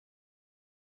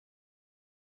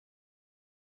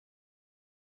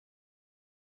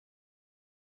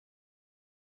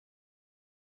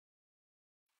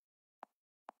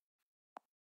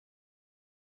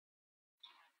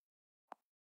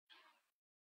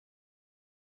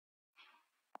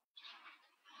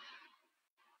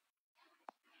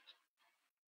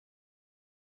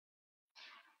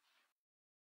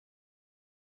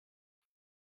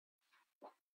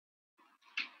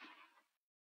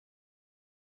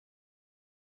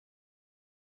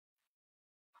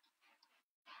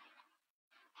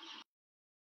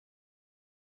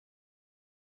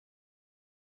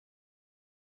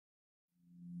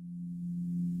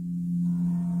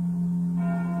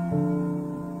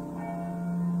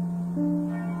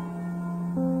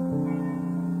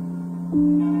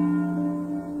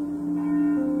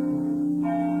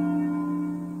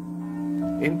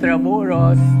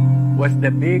Intramuros was the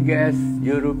biggest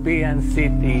European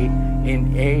city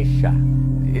in Asia.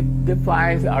 It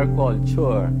defines our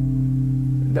culture.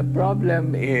 The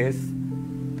problem is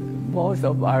most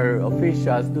of our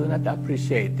officials do not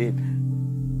appreciate it.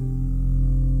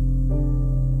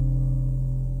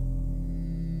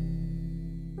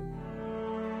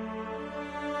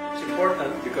 It's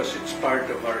important because it's part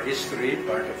of our history,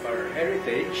 part of our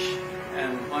heritage,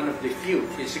 and one of the few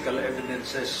physical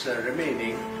evidences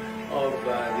remaining of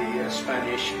the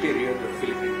Spanish period of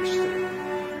Philippine history.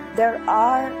 There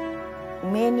are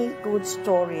many good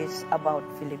stories about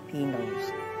Filipinos,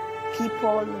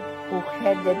 people who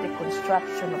headed the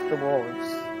construction of the walls.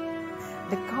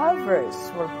 The carvers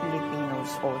were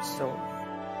Filipinos also.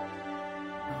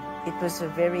 It was a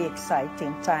very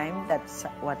exciting time. That's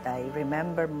what I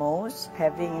remember most,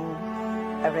 having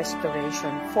a restoration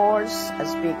force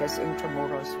as big as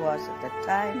Intramuros was at the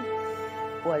time.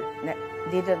 Well,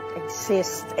 didn't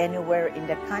exist anywhere in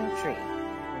the country.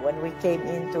 When we came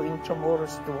into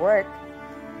Intramuros to work,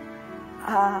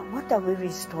 what are we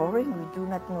restoring? We do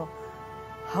not know.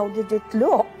 How did it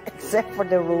look, except for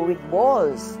the ruined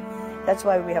walls? That's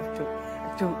why we have to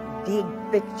dig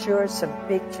pictures and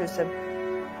pictures and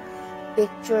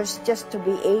pictures just to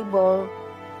be able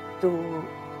to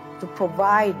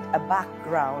provide a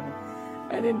background.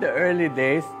 And in the early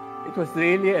days, it was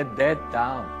really a dead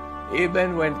town.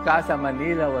 Even when Casa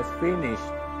Manila was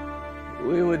finished,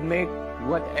 we would make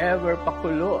whatever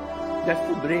pakulo just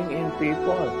to bring in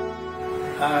people.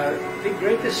 The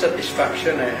greatest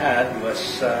satisfaction I had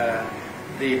was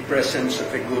the presence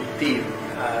of a good team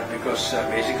because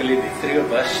basically the three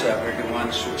of us were the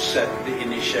ones who set the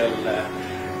initial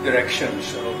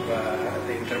directions of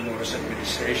the Intramuros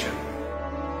administration.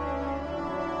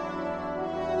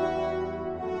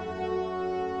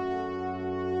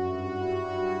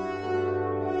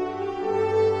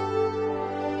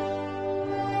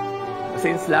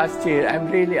 Since last year,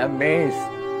 I'm really amazed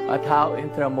at how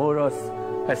Intramuros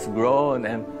has grown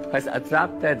and has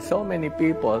attracted so many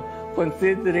people,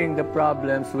 considering the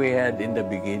problems we had in the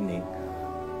beginning.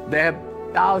 They have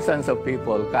thousands of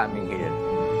people coming here,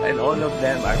 and all of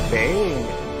them are paying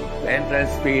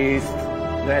entrance fees,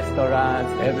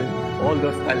 restaurants, all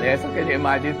those cales. Can you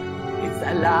imagine? It's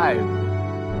alive.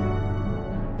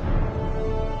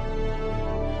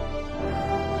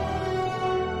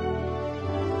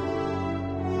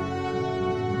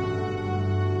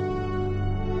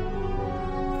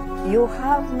 You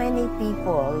have many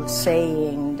people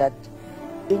saying that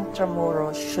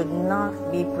Intramuros should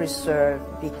not be preserved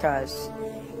because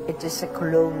it is a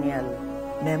colonial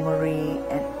memory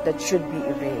and that should be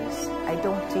erased. I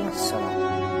don't think so.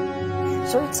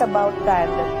 So it's about time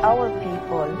that our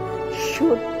people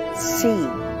should see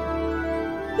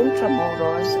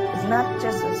Intramuros as not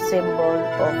just a symbol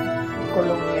of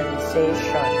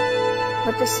colonialization,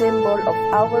 but a symbol of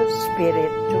our spirit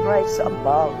to rise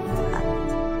above that.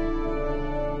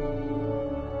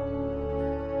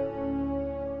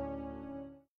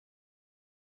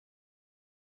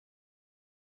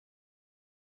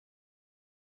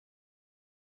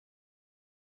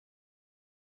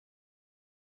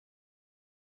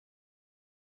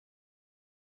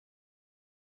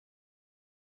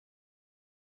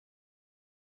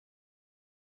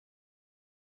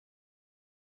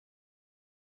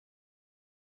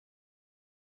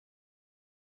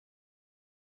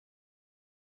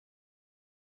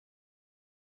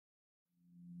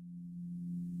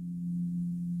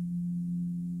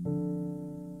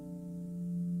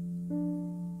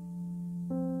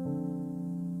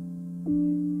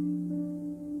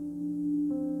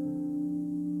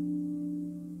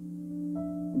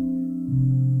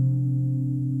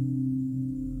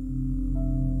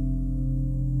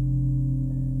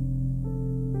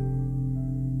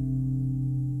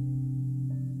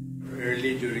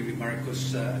 Early during the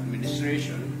Marcos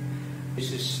administration,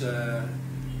 Mrs.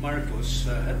 Marcos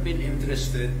had been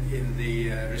interested in the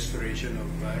restoration of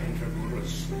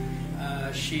Intramuros.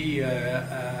 She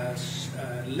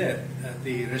led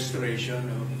the restoration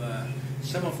of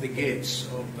some of the gates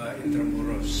of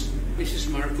Intramuros. Mrs.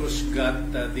 Marcos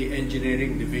got the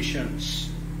engineering divisions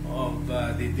of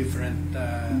the different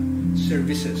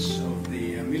services of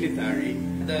the military.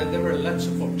 There were lots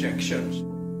of objections.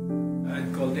 I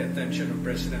called the attention of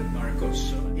President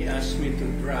Marcos. He asked me to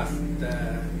draft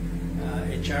a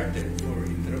charter for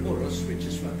Intramuros, which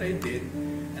is what I did,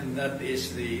 and that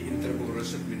is the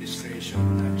Intramuros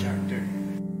Administration Charter.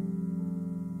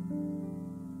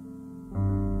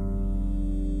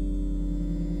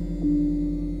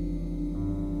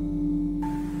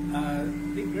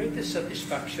 The greatest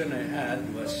satisfaction I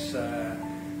had was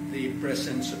the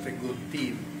presence of a good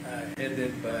team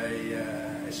headed by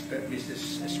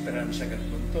Mrs. Esperanza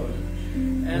Galponton,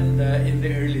 and in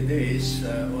the early days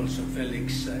also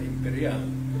Felix Imperial,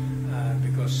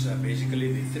 because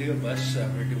basically the three of us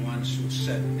were the ones who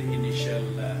set the initial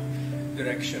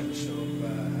directions of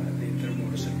the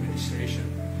Intramuros administration.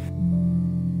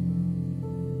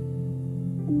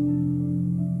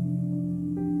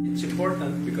 It's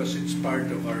important because it's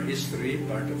part of our history,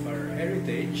 part of our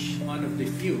heritage, one of the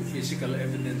few physical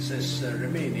evidences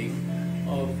remaining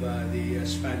of the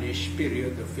Spanish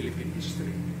period of Philippine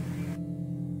history.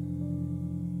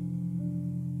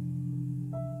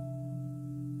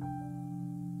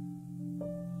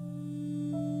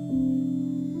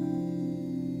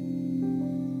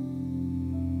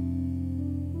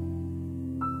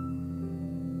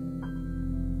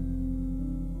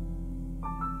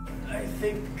 I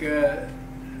think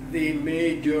the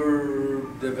major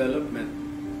development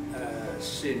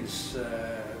since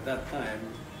that time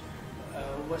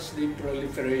was the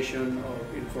proliferation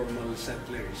of informal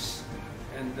settlers.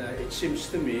 And it seems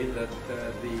to me that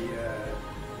the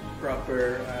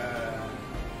proper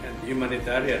and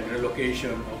humanitarian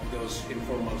relocation of those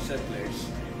informal settlers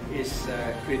is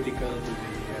critical to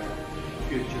the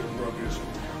future progress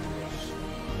of the Intramuros.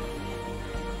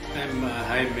 I'm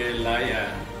Jaime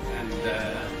Laya, and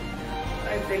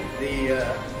I think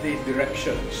the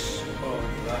directions of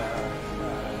the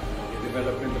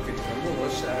development of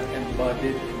Intramuros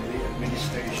embodied in the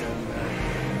administration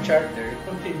charter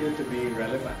continue to be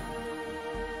relevant.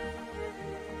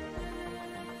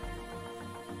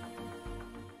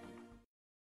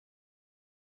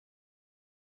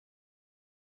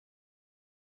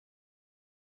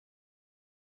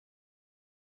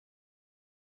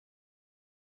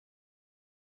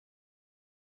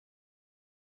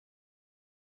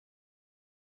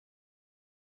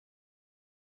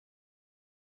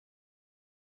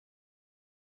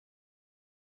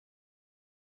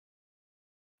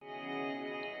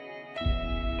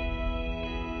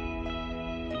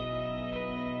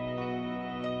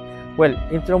 Well,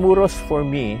 Intramuros for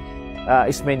me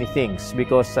is many things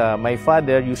because my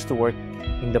father used to work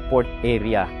in the port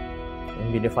area,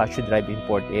 in Bonifacio Drive in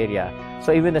port area.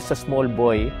 So even as a small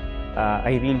boy,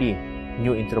 I really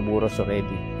knew Intramuros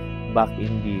already back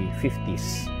in the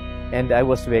 50s. And I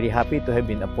was very happy to have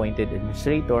been appointed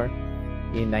administrator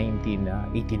in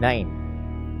 1989.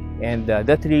 And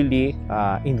that really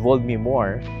involved me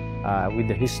more with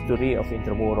the history of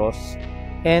Intramuros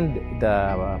and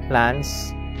the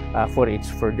plans for its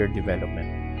further development.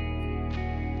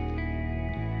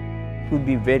 It would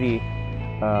be very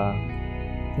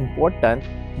important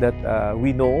that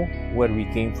we know where we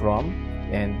came from,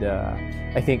 and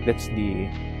I think that's the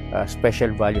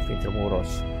special value of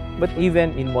Intramuros. But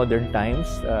even in modern times,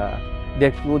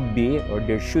 there could be or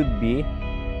there should be,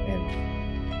 and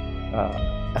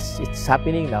as it's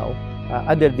happening now,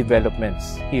 other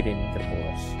developments here in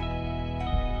Intramuros.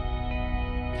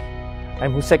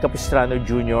 I'm Jose Capistrano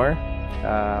Jr.,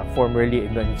 formerly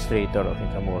administrator of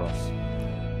Intramuros.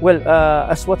 Well,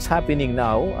 as what's happening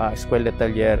now, Escuela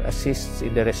Taller assists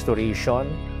in the restoration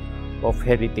of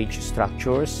heritage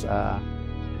structures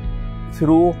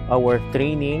through our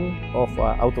training of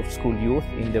out-of-school youth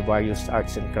in the various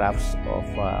arts and crafts of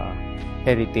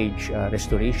heritage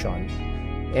restoration.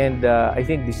 And I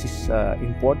think this is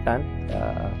important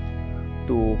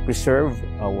to preserve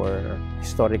our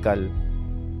historical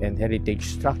and heritage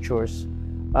structures,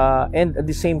 and at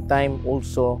the same time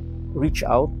also reach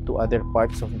out to other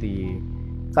parts of the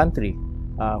country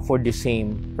for the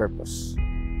same purpose.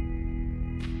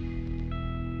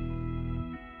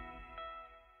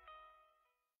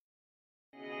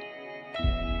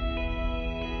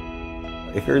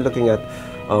 If you're looking at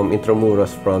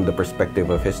Intramuros from the perspective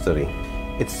of history,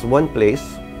 it's one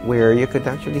place where you could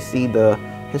actually see the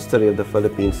history of the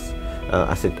Philippines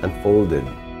as it unfolded.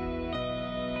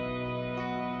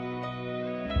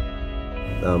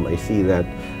 I see that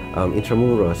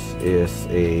Intramuros is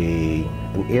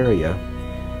an area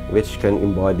which can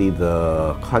embody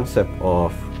the concept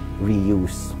of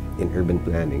reuse in urban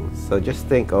planning. So just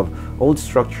think of old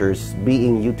structures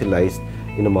being utilized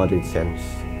in a modern sense.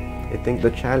 I think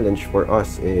the challenge for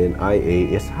us in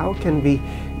IA is how can we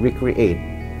recreate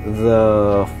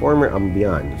the former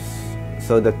ambience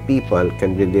so that people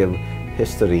can relive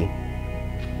history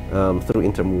through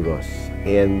Intramuros.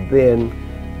 And then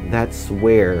that's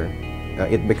where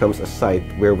it becomes a site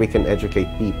where we can educate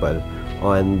people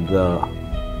on the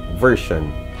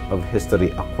version of history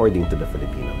according to the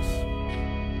Filipinos.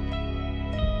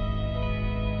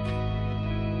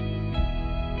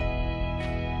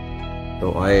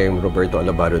 So I'm Roberto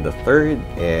Alabado III,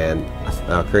 and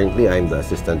currently I'm the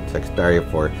Assistant Secretary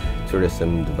for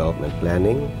Tourism Development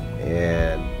Planning.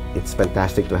 And it's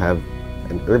fantastic to have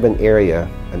an urban area,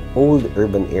 an old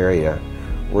urban area,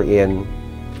 wherein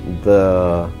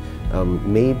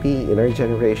maybe in our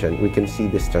generation we can see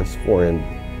this transformed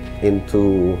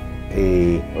into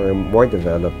a more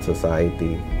developed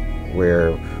society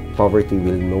where poverty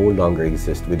will no longer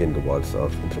exist within the walls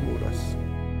of Intramuros.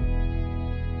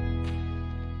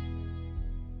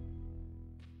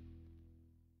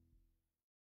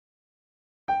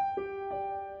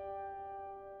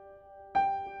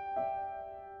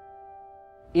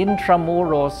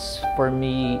 Intramuros for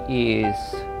me is,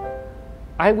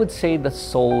 I would say, the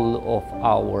soul of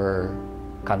our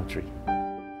country.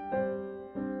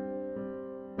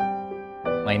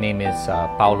 My name is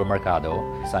Paulo Mercado.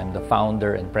 I'm the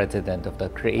founder and president of the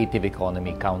Creative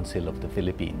Economy Council of the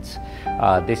Philippines.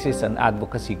 This is an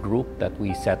advocacy group that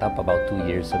we set up about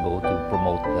 2 years ago to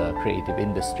promote the creative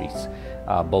industries,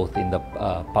 both in the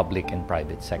public and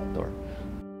private sector.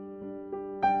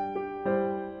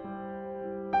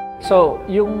 So,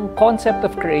 yung concept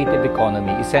of creative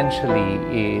economy essentially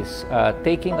is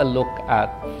taking a look at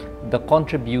the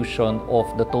contribution of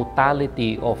the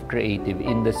totality of creative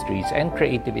industries and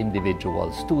creative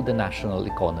individuals to the national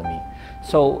economy.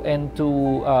 So, and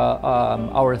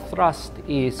our thrust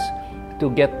is to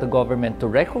get the government to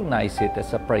recognize it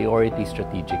as a priority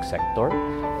strategic sector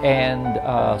and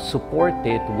support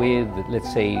it with,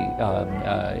 let's say,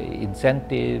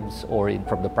 incentives or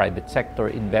from the private sector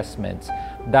investments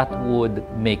that would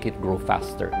make it grow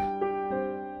faster.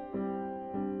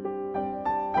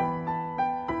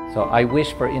 So I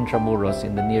wish for Intramuros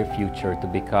in the near future to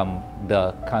become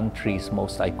the country's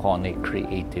most iconic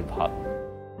creative hub.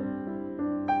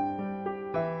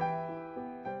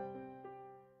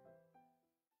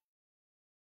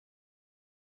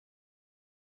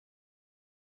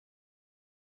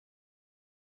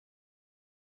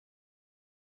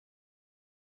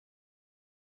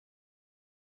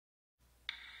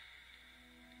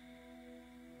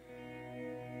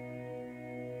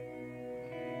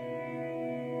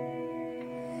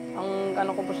 Ang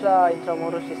ano ko po sa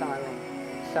Intramuros isang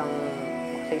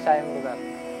makasaysayang lugar.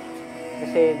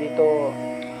 Kasi dito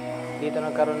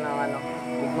nagkaroon ng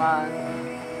digmaan.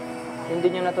 Yun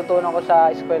din yung natutunan ko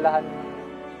sa eskwelahan.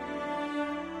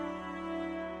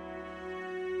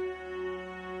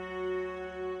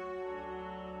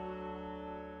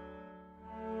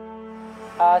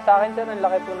 Sa akin sir, ang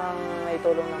laki po ng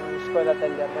naitulong ng eskwela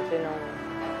talya kasi nung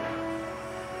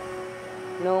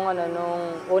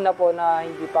una po na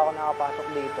hindi pa ako nakapasok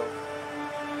dito,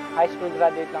 high school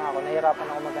graduate lang ako, nahirapan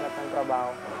ako maghanap ng trabaho.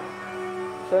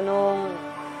 So nung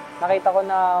nakita ko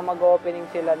na mag-opening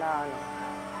sila na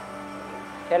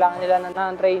kailangan nila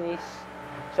ng trainees,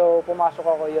 so pumasok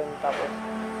ako yun. Tapos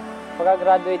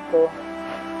pagka-graduate ko,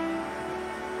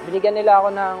 binigyan nila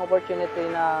ako ng opportunity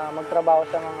na magtrabaho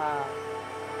sa mga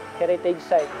heritage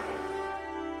site.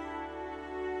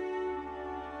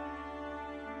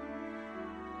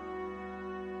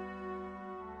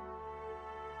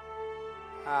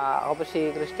 Ako po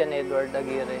si Christian Edward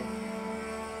Aguirre.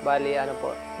 Bali,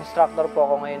 instructor po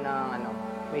ako ngayon ng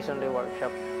masonry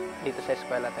workshop dito sa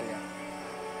Eskwela Talya.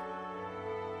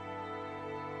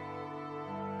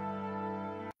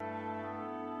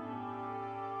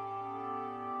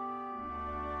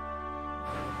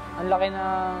 Ang laki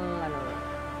ng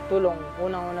tulong,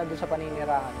 unang-una doon sa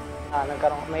paninirahan.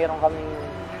 Mayroon kaming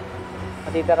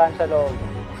matitirahan sa loob.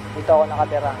 Dito ako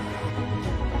nakatira.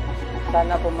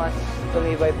 Sana po mas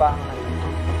tumibay pa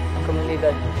ang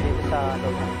komunidad dito sa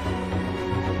loob.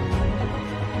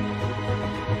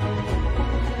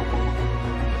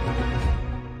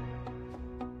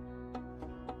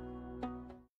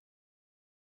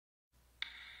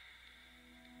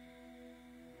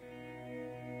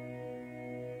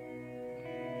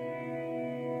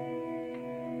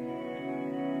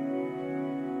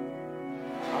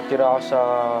 Tira ako sa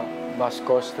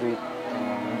Basco Street,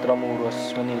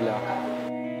 Intramuros, Manila.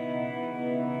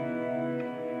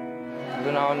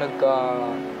 Doon ako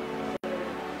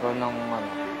nagkaroon ng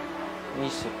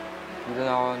isip.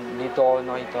 Dito ako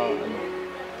nakita,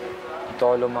 dito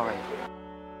ako lumaki.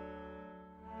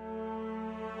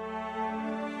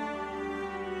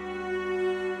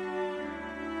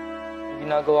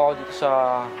 Ginagawa ko dito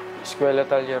sa Eskwela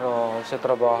Talya sa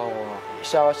trabaho ko.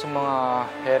 Isa ako sa mga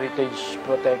heritage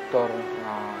protector,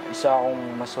 isa akong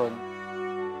mason.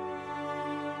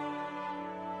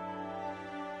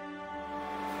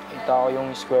 Kita ko yung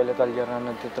Eskwela Talya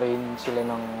na nagtitrain sila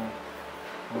ng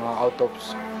mga out of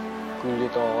school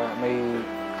dito. May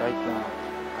kahit na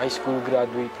high school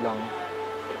graduate lang,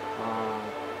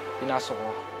 pinasok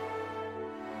ko.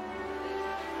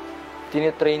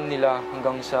 Tinitrain nila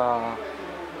hanggang sa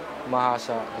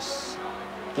mahasa, tapos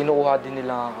kinukuha din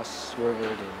nila as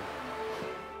worker din.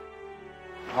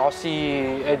 Ako si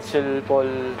Edsel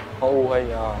Paul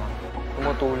Mauhay,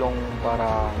 tumutulong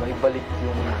para maibalik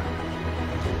yung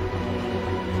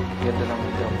ganda ng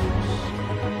Intramuros.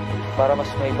 Para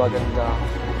mas maibaganda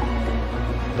yung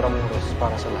Intramuros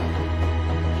para sa lahat.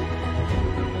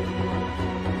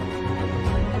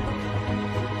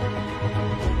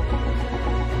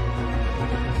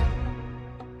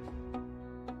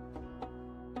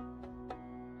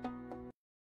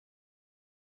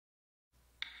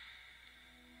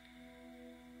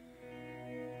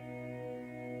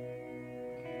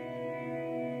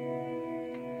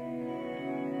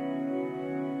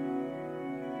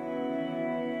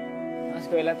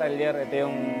 Eskwela Talyer, ito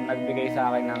yung nagbigay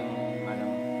sa akin ng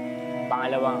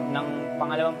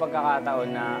pangalawang pagkakataon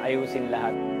na ayusin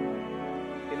lahat.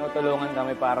 Tinutulungan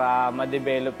kami para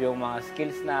ma-develop yung mga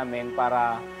skills namin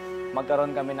para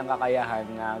magkaroon kami ng kakayahan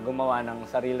na gumawa ng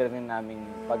sarili rin naming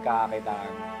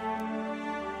pagkakakitaan.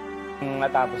 Ang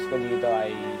natapos ko dito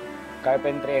ay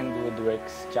carpentry and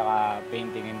woodworks, tsaka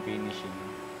painting and finishing.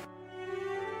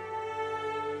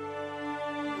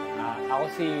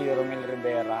 Ako si Romel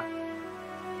Rivera.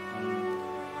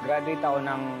 Graduate ako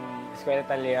ng Eskwela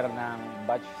Talyer ng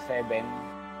batch 7.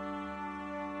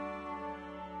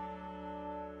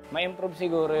 Ma-improve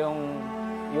siguro yung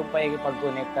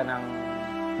pakikipag-connecta ng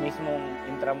mismong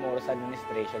Intramuros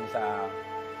administration sa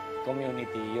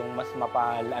community, yung mas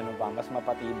mas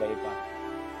mapatibay pa.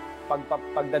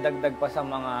 Pagdadagdag pa sa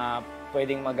mga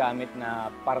pwedeng magamit na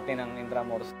parte ng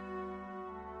Intramuros.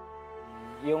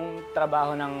 Yung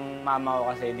trabaho ng mama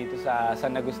ko kasi dito sa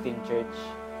San Agustin Church,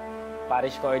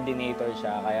 parish coordinator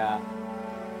siya, kaya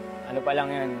pa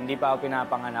lang yun, hindi pa ako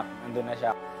pinapanganak, nandun na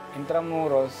siya.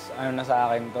 Intramuros, na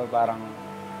sa akin to, parang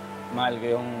mahal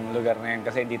ko yung lugar na yun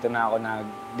kasi dito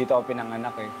ako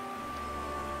pinanganak eh.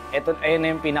 Ayun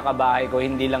na yung pinakabahay ko,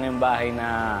 hindi lang yung bahay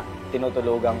na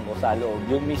tinutulugan ko sa loob.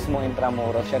 Yung mismong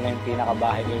Intramuros, siya na yung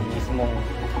pinakabahay ko, yung mismong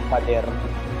pader.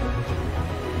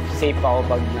 Safe ako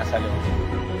pag nasa loob.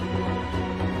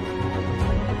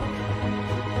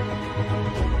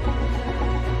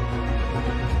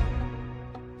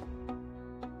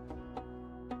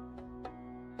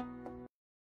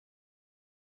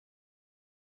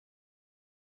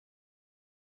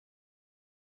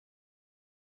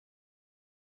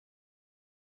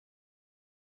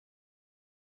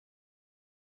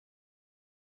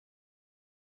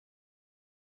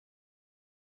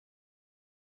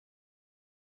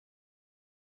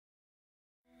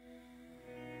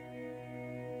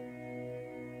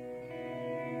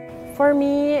 For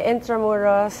me,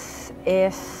 Intramuros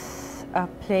is a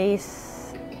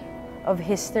place of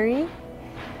history.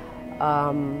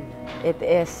 It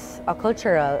is a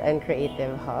cultural and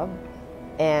creative hub,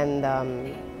 and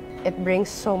it brings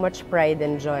so much pride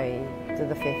and joy to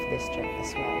the 5th District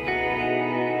as well.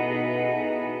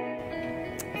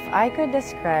 If I could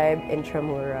describe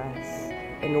Intramuros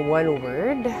in one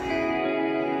word,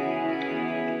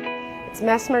 it's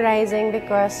mesmerizing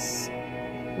because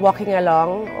walking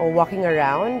along or walking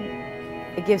around,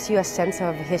 it gives you a sense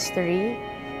of history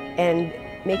and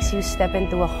makes you step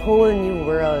into a whole new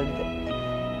world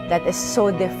that is so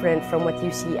different from what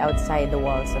you see outside the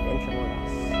walls of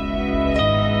Intramuros.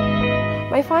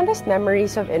 My fondest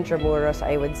memories of Intramuros,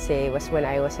 I would say, was when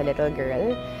I was a little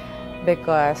girl,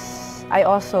 because I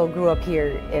also grew up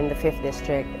here in the 5th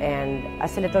District, and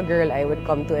as a little girl, I would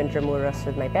come to Intramuros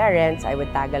with my parents. I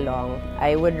would tag along.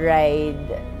 I would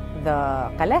ride the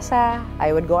Calesa,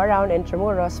 I would go around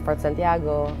Intramuros, Fort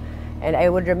Santiago, and I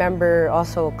would remember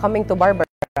also coming to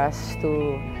Barbaras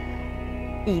to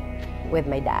eat with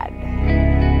my dad.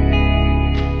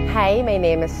 Hi, my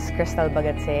name is Crystal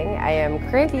Bagatsing. I am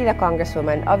currently the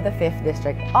Congresswoman of the 5th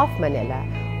District of Manila,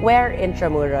 where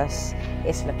Intramuros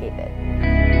is located.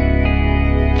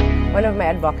 One of my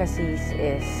advocacies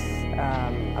is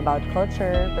about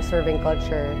culture, preserving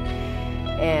culture.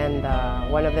 And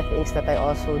one of the things that I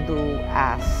also do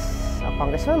as a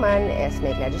congresswoman is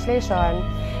make legislation,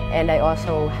 and I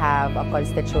also have a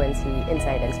constituency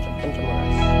inside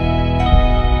Intramuros.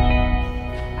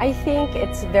 I think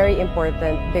it's very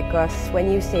important because when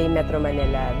you say Metro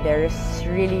Manila, there's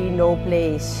really no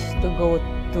place to go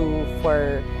to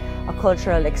for a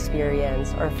cultural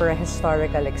experience or for a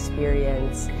historical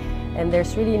experience. And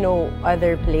there's really no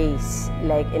other place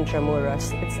like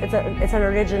Intramuros. It's an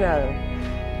original.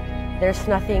 There's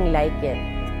nothing like it.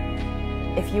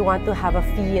 If you want to have a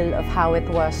feel of how it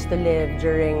was to live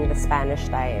during the Spanish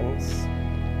times,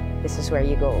 this is where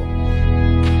you go.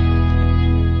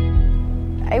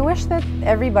 I wish that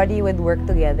everybody would work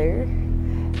together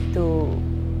to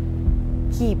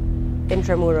keep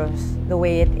Intramuros the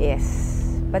way it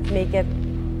is, but make it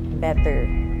better,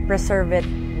 preserve it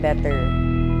better.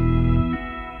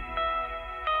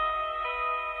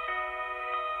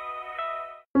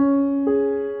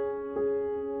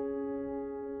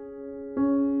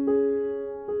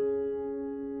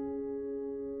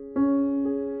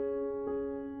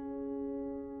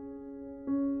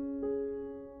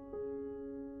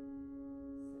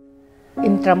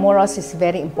 Intramuros is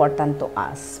very important to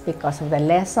us because of the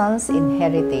lessons in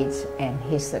heritage and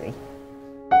history.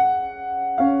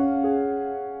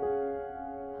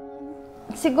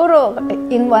 Siguro,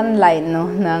 in one line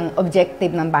ng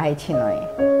objective ng Bahay Chinoy,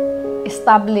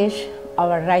 establish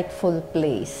our rightful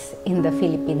place in the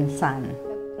Philippine sun.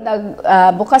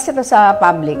 Bukas ito sa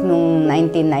public noong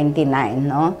 1999,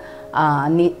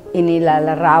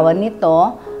 inilalarawan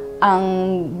nito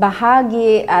ang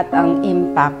bahagi at ang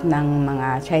impact ng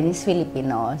mga Chinese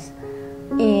Filipinos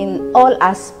in all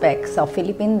aspects of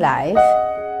Philippine life.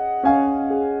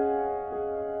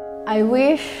 I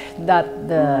wish that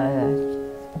the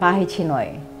Bahay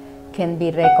Chinoy can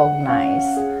be recognized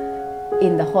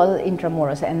in the whole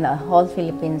Intramuros and the whole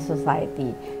Philippine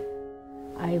society.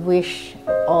 I wish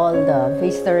all the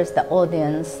visitors, the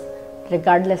audience,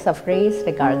 regardless of race,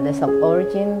 regardless of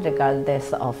origin,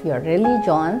 regardless of your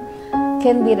religion,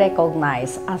 can be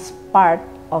recognized as part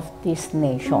of this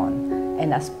nation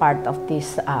and as part of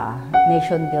this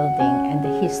nation building and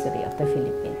the history of the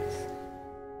Philippines.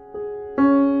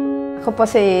 Ako po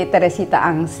si Teresita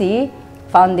Angsi,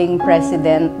 founding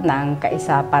president ng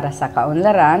Kaisa para sa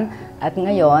Kaunlaran at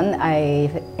ngayon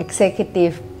ay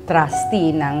executive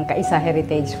trustee ng Kaisa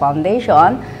Heritage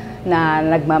Foundation na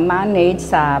nagmamanage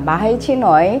sa Bahay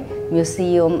Chinoy,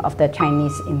 Museum of the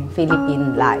Chinese in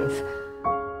Philippine Life.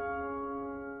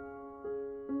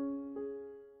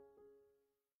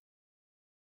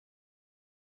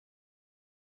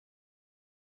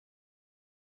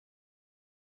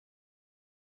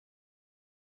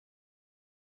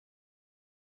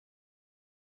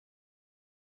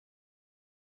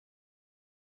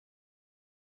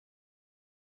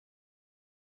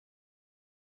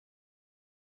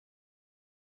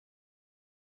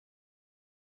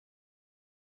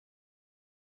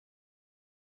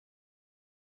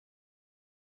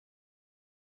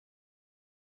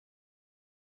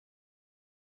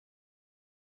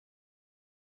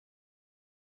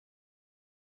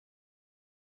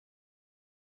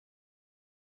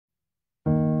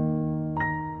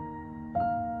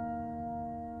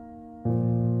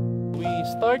 We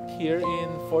start here in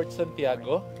Fort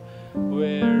Santiago,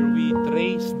 where we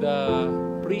trace the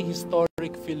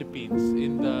prehistoric Philippines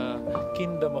in the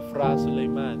Kingdom of Rizal.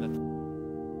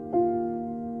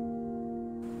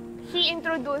 He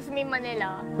introduced me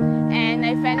Manila, and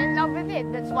I fell in love with it.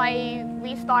 That's why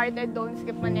we started Don't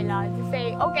Skip Manila, to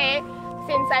say, okay,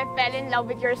 since I fell in love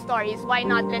with your stories, why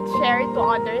not let's share it to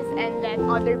others and let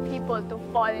other people to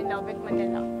fall in love with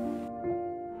Manila.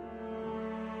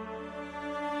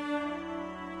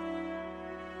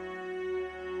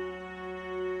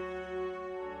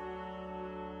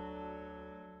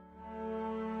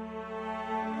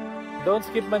 Don't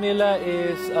Skip Manila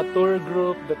is a tour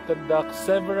group that conducts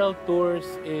several tours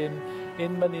in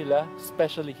Manila,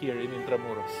 especially here in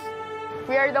Intramuros.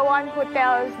 We are the one who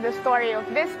tells the story of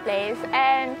this place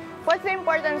and what's the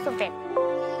importance of it.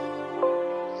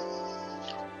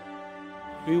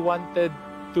 We wanted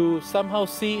to somehow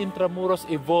see Intramuros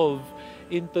evolve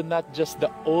into not just the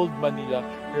old Manila,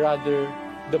 rather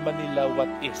the Manila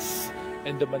what is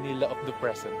and the Manila of the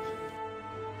present.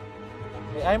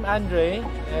 I'm Andre,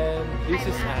 and this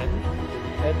is Anne,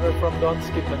 and we're from Don't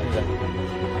Skip Manila.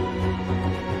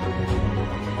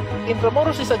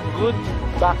 Intramuros is a good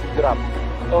backdrop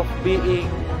of being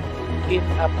in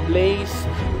a place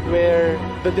where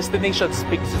the destination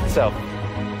speaks itself.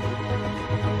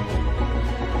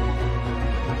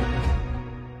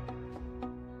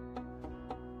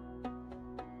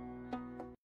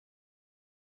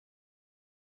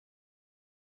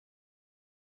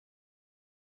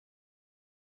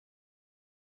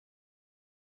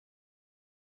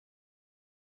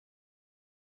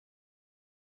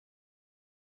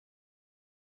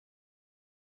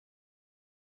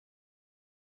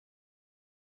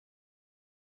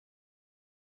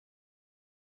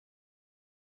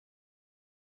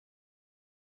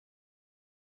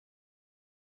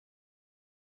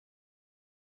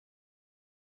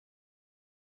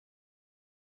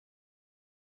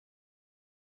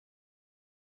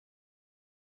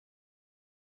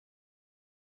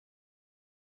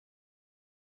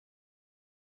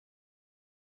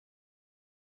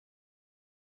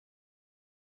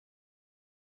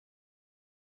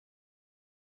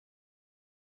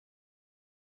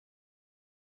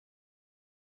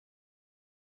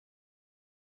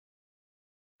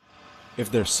 If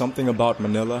there's something about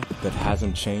Manila that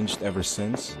hasn't changed ever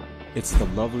since, it's the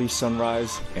lovely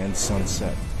sunrise and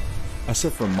sunset, as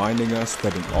if reminding us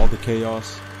that in all the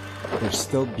chaos, there's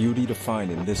still beauty to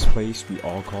find in this place we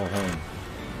all call home.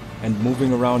 And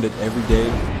moving around it every day,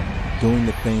 doing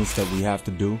the things that we have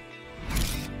to do,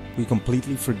 we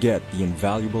completely forget the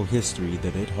invaluable history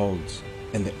that it holds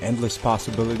and the endless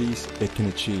possibilities it can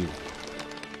achieve.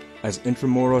 As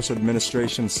Intramuros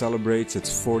administration celebrates its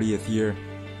 40th year,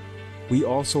 we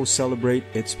also celebrate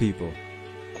its people.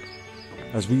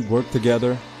 As we work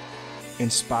together,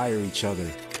 inspire each other,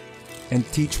 and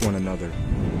teach one another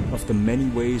of the many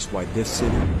ways why this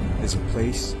city is a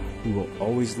place we will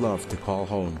always love to call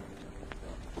home.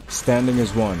 Standing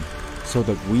as one so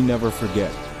that we never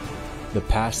forget the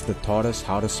past that taught us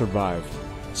how to survive,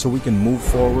 so we can move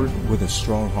forward with a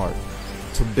strong heart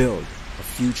to build a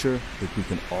future that we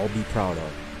can all be proud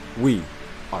of. We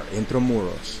are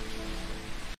Intramuros.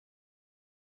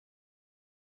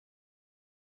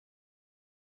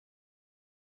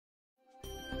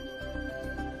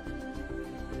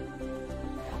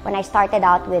 When I started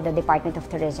out with the Department of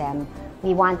Tourism,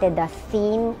 we wanted the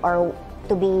theme, or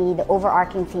to be the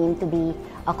overarching theme, to be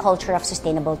a culture of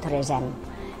sustainable tourism.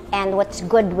 And what's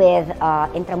good with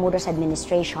Intramuros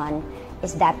administration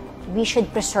is that we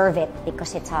should preserve it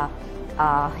because it's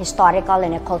a historical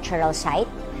and a cultural site.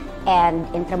 And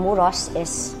Intramuros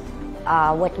is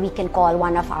what we can call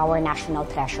one of our national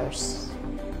treasures.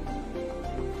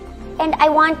 And I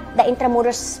want the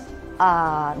Intramuros,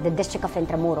 the district of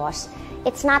Intramuros,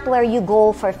 it's not where you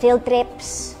go for field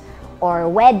trips or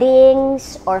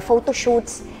weddings or photo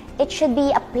shoots. It should be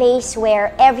a place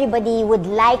where everybody would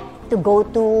like to go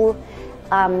to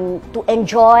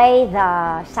enjoy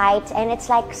the sights, and it's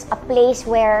like a place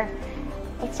where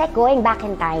it's like going back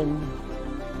in time.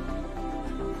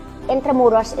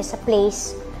 Intramuros is a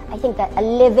place, I think, that a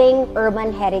living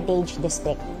urban heritage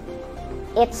district.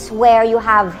 It's where you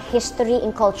have history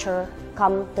and culture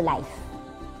come to life.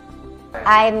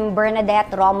 I'm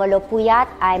Bernadette Romulo Puyat.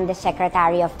 I'm the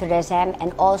Secretary of Tourism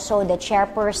and also the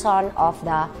Chairperson of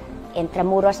the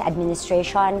Intramuros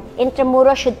administration.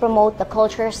 Intramuros should promote the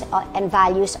cultures and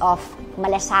values of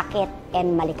Malasakit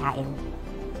and Malikain.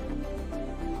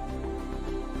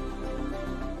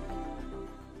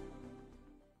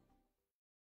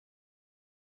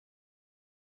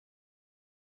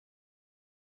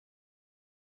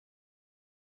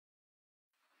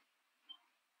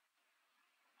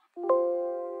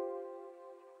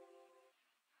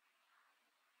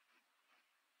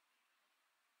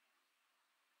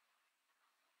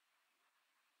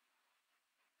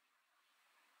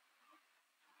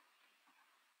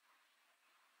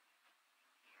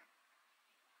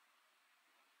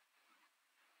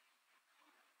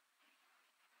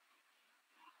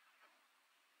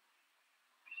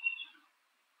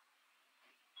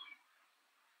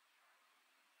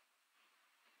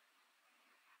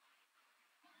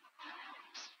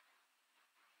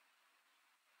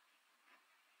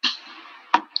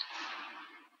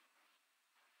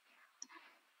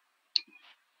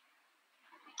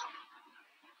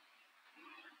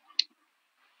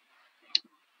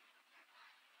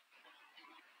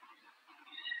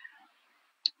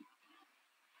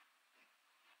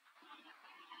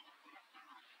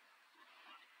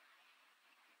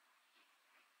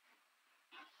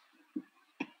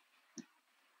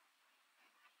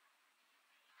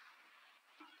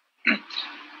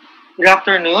 Good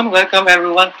afternoon. Welcome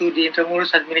everyone to the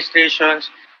Intramuros Administration's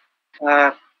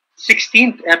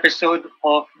 16th episode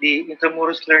of the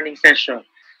Intramuros Learning Session.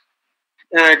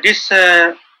 This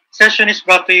session is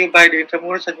brought to you by the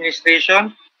Intramuros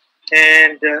Administration,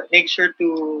 and make sure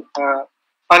to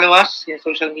follow us in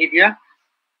social media,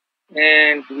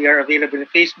 and we are available in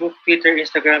Facebook, Twitter,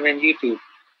 Instagram, and YouTube.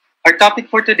 Our topic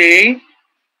for today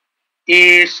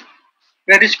is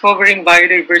Rediscovering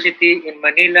Biodiversity in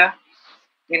Manila,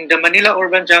 in the Manila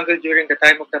urban jungle during the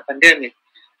time of the pandemic,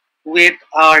 with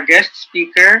our guest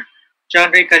speaker,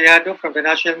 John Rey Callado from the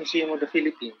National Museum of the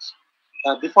Philippines.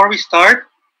 Before we start,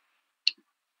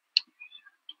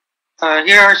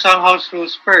 here are some house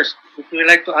rules first. If you would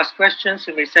like to ask questions,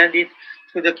 you may send it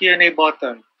to the Q&A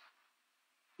button.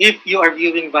 If you are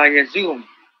viewing via Zoom,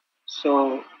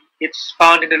 so it's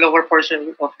found in the lower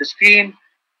portion of the screen.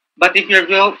 But if you're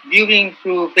viewing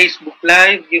through Facebook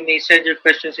Live, you may send your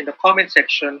questions in the comment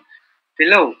section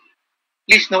below.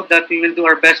 Please note that we will do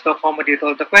our best to accommodate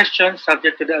all the questions,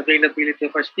 subject to the availability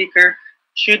of our speaker,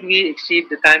 should we exceed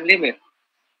the time limit.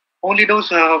 Only those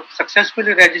who have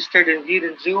successfully registered and viewed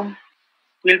in Zoom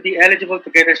will be eligible to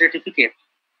get a certificate.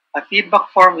 A feedback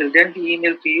form will then be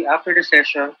emailed to you after the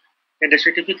session, and the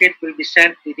certificate will be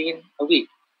sent within a week.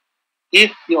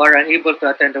 If you are unable to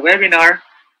attend the webinar,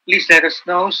 please let us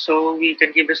know so we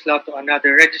can give a slot to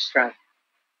another registrant.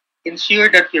 Ensure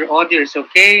that your audio is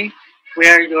okay.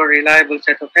 Wear your reliable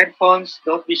set of headphones.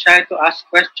 Don't be shy to ask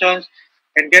questions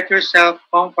and get yourself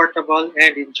comfortable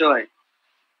and enjoy.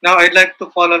 Now I'd like to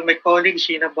call on my colleague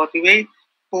Sheena Botiway,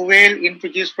 who will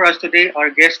introduce for us today our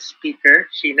guest speaker.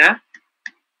 Sheena.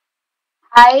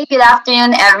 Hi, good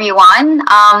afternoon, everyone.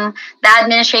 The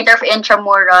administrator for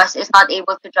Intramuros is not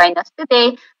able to join us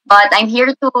today, but I'm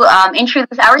here to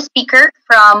introduce our speaker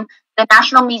from the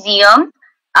National Museum.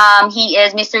 He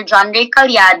is Mr. John Rey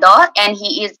Callado, and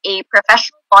he is a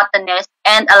professional botanist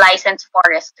and a licensed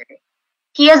forester.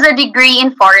 He has a degree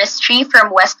in forestry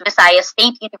from West Visayas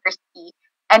State University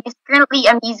and is currently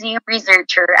a museum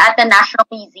researcher at the National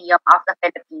Museum of the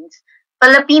Philippines,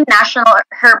 Philippine National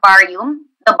Herbarium,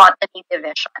 the Botany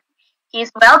Division. He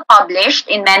is well published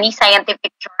in many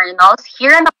scientific journals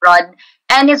here and abroad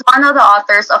and is one of the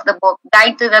authors of the book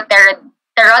Guide to the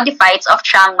Pteridophytes of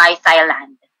Chiang Mai,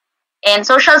 Thailand. In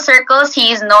social circles,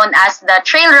 he is known as the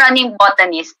trail running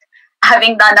botanist,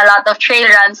 having done a lot of trail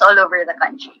runs all over the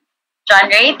country. John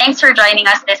Rey, thanks for joining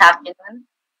us this afternoon.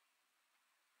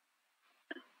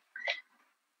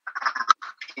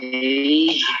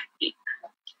 Okay.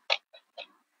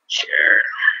 Sure.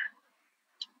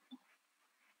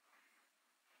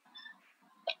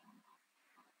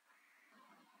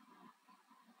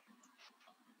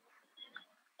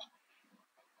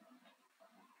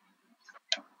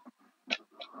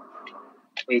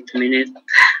 Wait a minute.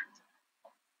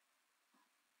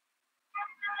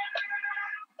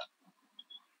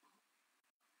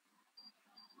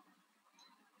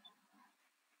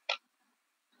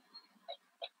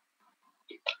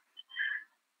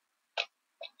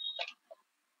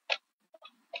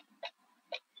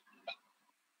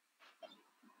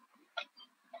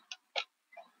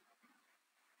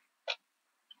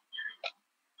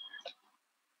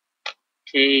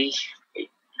 Okay.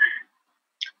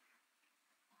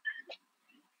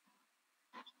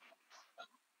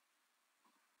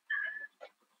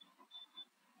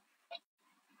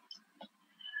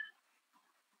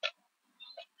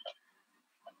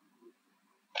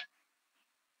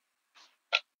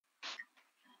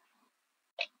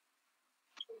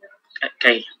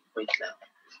 Okay, wait lang.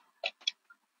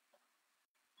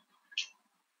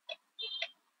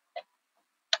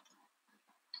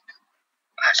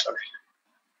 Sorry.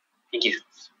 Thank you.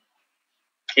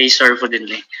 Okay, sorry for the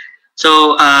delay.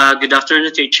 So, good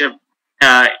afternoon to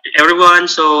everyone.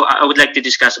 So, I would like to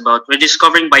discuss about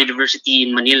rediscovering biodiversity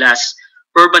in Manila's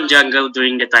urban jungle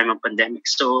during the time of pandemic.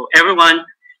 So, everyone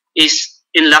is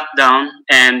in lockdown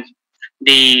and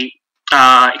they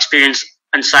experience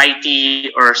anxiety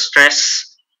or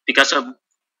stress because of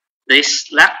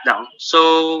this lockdown.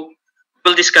 So,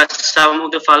 we'll discuss some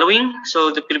of the following.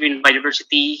 So, the Philippine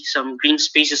biodiversity, some green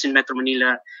spaces in Metro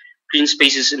Manila, green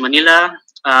spaces in Manila,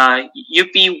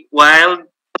 UP Wild,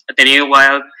 Ateneo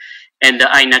Wild, and the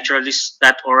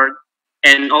iNaturalist.org.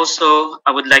 And also,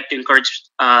 I would like to encourage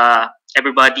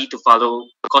everybody to follow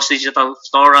Coast Digital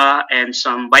Flora and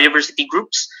some biodiversity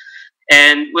groups.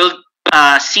 And we'll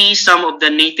see some of the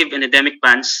native and endemic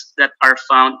plants that are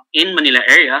found in Manila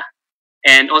area,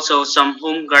 and also some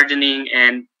home gardening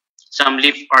and some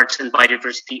leaf arts and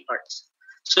biodiversity arts.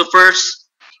 So first,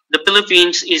 the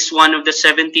Philippines is one of the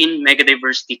 17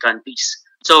 megadiversity countries.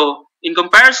 So in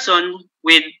comparison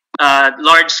with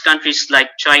large countries like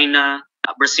China,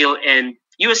 Brazil, and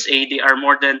USA, they are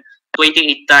more than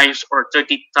 28 times or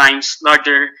 30 times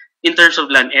larger in terms of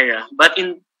land area. But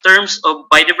in terms of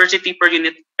biodiversity per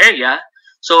unit area,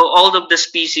 so all of the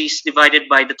species divided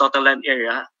by the total land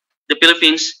area, the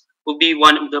Philippines will be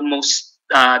one of the most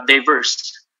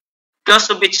diverse. Because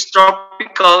of its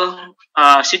tropical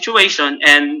situation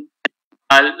and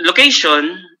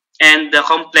location and the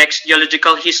complex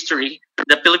geological history,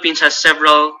 the Philippines has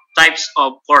several types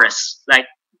of forests, like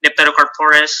Dipterocarp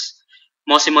forest,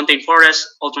 mossy montane forest,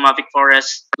 ultramafic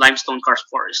forest, limestone karst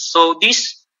forest. So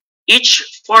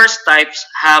each forest types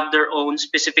have their own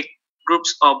specific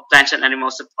groups of plants and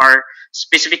animals that are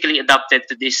specifically adapted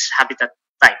to this habitat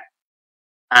type.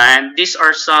 And these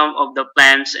are some of the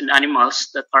plants and animals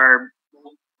that are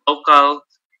local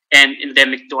and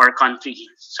endemic to our country,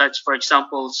 such, for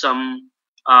example, some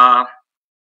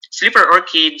sleeper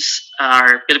orchids,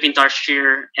 our Philippine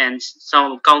tarsier, and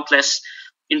some countless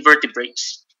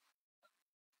invertebrates.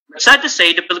 But sad to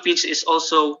say, the Philippines is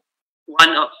also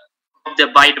one of the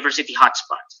biodiversity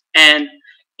hotspots. And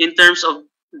in terms of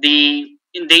the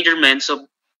endangerment, so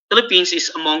Philippines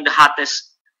is among the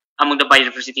hottest among the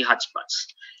biodiversity hotspots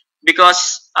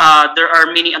because there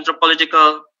are many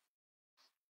anthropological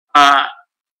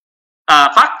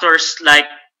factors like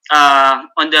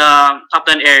on the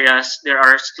upland areas, there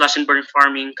are slash and burn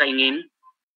farming kaingin.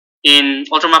 In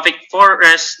ultramafic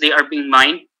forests, they are being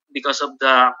mined because of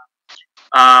the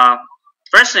uh,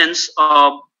 presence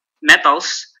of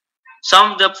metals.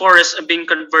 Some of the forests are being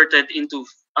converted into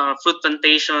fruit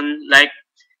plantation, like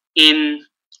in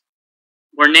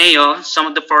Borneo, some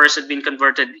of the forests have been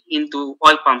converted into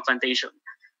oil palm plantation.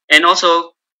 And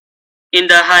also, in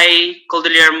the high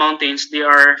Cordillera Mountains, they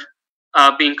are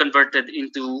being converted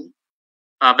into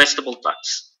vegetable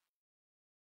plots.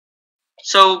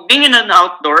 So being in an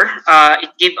outdoor, it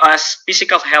gives us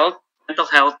physical health, mental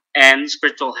health, and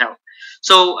spiritual health.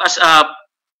 So as a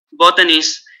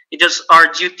botanist, it is our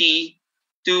duty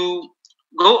to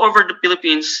go over the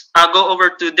Philippines, go over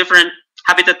to different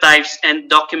habitat types and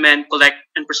document, collect,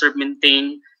 and preserve,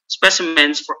 maintain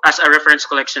specimens as a reference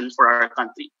collection for our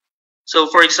country. So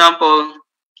for example,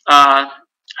 the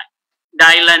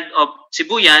island of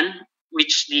Sibuyan,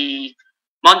 which the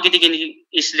Mount Gidigini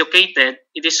is located,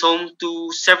 it is home to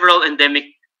several endemic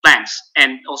plants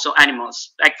and also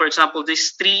animals. Like for example,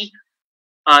 these tree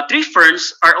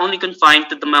ferns are only confined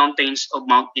to the mountains of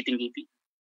Mount Gidigini.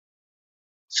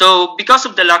 So because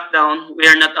of the lockdown, we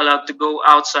are not allowed to go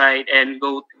outside and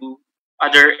go to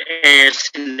other areas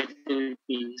in the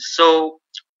Philippines. So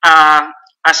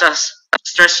as a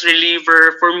stress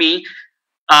reliever for me,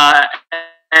 uh,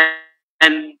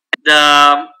 and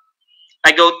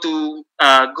I go to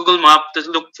Google Map to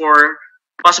look for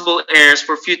possible areas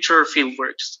for future field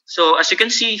works. So as you can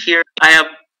see here, I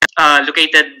have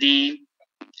located the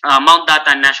Mount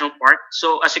Datan National Park.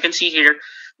 So as you can see here,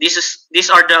 these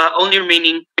are the only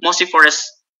remaining mossy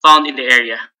forests found in the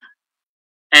area.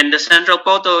 And the central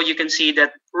photo, you can see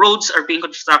that roads are being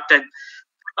constructed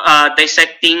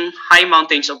dissecting high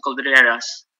mountains of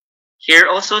calderas. Here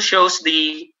also shows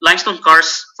the limestone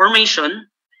karst formation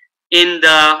in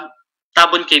the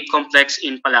Tabon Cave Complex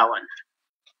in Palawan.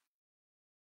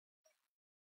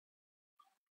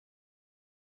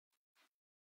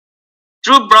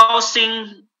 Through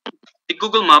browsing the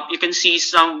Google Map, you can see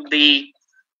some of the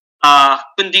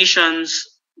conditions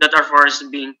that our forests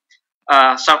being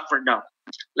suffered now.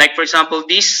 Like for example,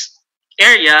 this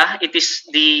area, it is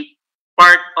the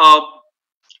part of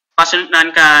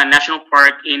Pasunanca National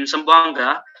Park in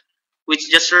Zamboanga, which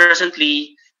just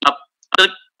recently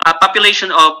a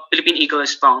population of Philippine eagle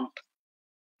is found.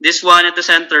 This one at the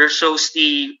center shows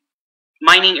the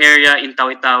mining area in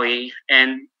Tawi-Tawi,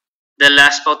 and the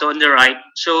last photo on the right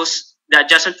shows the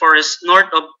adjacent forest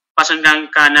north of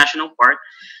Pasunanca National Park,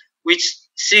 which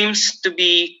seems to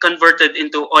be converted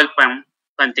into oil palm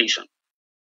plantation.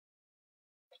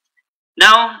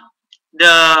 Now,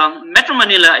 the Metro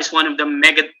Manila is one of the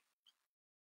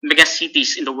mega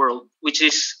cities in the world, which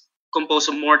is composed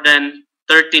of more than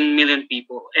 13 million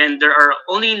people, and there are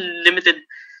only limited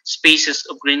spaces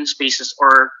of green spaces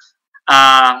or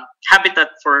habitat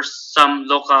for some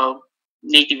local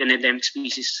native and endemic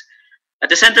species. At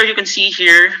the center, you can see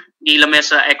here the La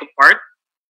Mesa Eco Park,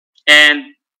 and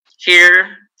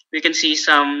here we can see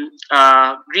some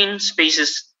green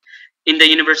spaces in the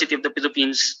University of the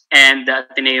Philippines and the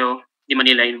Ateneo de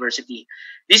Manila University.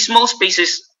 These small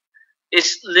spaces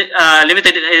is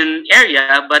limited in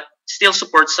area, but still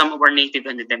supports some of our native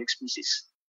and endemic species.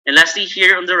 And lastly,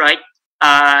 here on the right,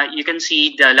 you can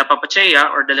see the La Papachea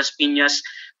or the Las Piñas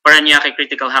Parañaque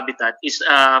critical habitat is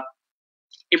an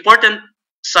important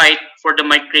site for the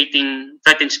migrating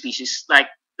threatened species like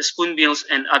the spoonbills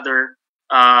and other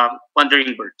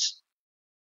wandering birds.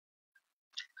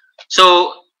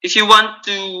 So if you want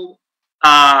to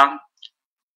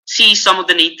see some of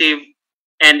the native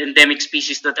and endemic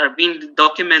species that are being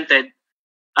documented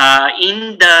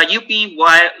in the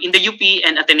UP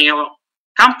and Ateneo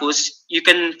campus, you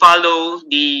can follow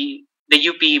the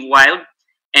UP Wild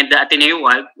and the Ateneo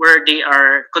Wild, where they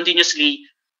are continuously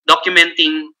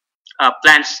documenting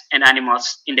plants and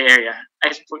animals in the area.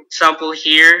 For example,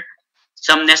 here,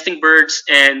 some nesting birds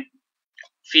and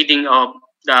feeding of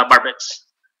the barbets.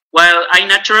 While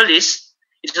iNaturalist,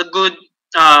 it's a good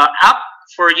app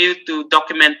for you to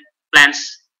document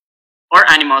plants or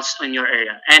animals in your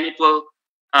area, and it will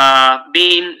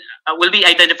be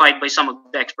identified by some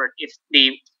of the experts if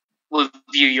they will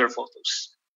view your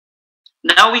photos.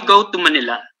 Now we go to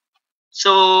Manila.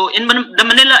 So in the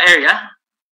Manila area,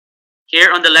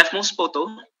 here on the leftmost photo,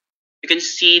 you can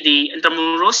see the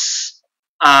Intramuros,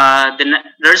 the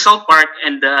Rizal Park,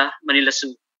 and the Manila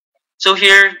Zoo. So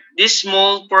here, this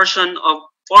small portion of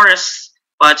forest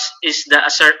patch is the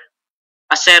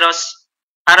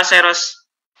Arroceros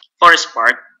Forest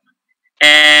Park,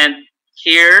 and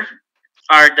here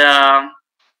are the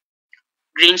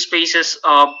green spaces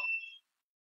of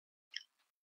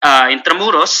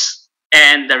Intramuros,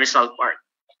 and the Rizal Park.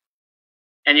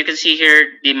 And you can see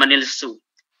here the Manila Zoo.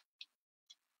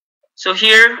 So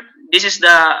here, this is the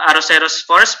Arroceros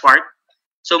Forest Park.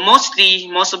 So most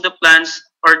of the plants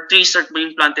or trees that are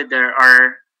being planted there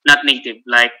are not native,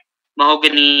 like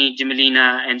mahogany,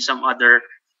 Gimelina, and some other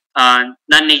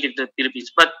non-native to the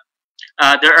Philippines. But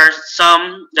there are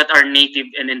some that are native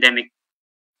and endemic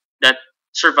that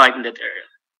survive in that area.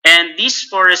 And this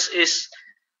forest is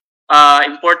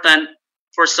important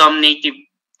for some native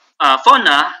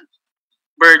fauna,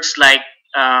 birds like,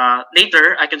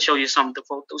 later I can show you some of the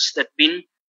photos that been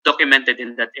documented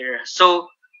in that area. So,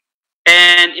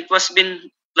 and it was been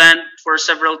planned for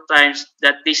several times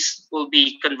that this will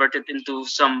be converted into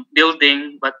some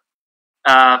building, but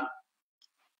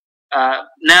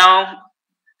now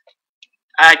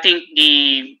I think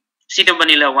the city of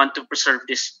Manila want to preserve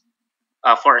this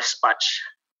forest patch.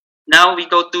 Now we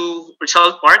go to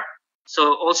Rizal Park.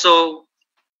 So also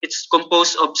it's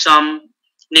composed of some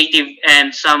native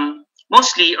and some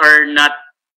mostly are not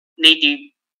native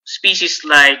species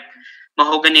like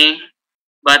mahogany,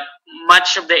 but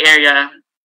much of the area,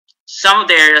 some of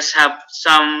the areas have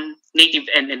some native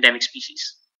and endemic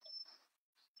species.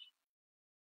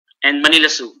 And Manila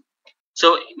Zoo.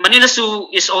 So Manila Zoo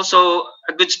is also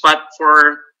a good spot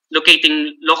for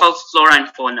locating local flora and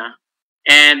fauna.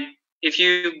 And if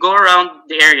you go around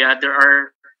the area, there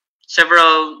are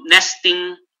several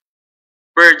nesting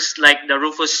birds like the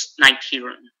rufous night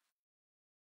heron.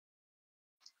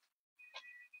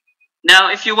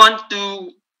 Now, if you want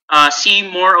to see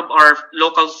more of our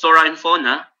local flora and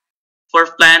fauna, for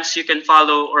plants, you can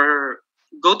follow or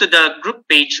go to the group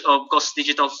page of Coast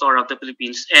Digital Flora of the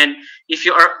Philippines. And if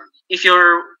you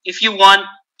want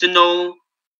to know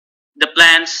the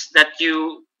plants that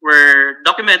you were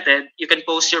documented, you can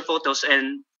post your photos,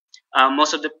 and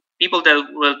most of the people that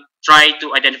will try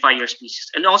to identify your species.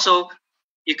 And also,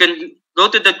 you can go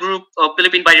to the group of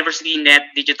Philippine Biodiversity Net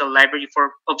Digital Library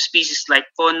of species like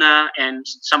fauna and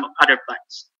some other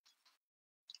plants.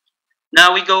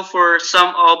 Now we go for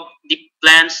some of the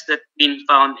plants that been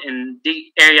found in the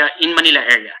area, in Manila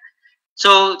area.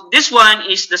 So this one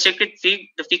is the sacred fig,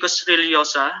 the Ficus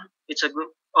religiosa. It's a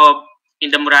group of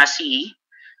in the Muraci.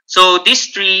 So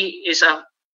this tree is a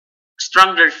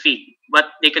stronger fig, but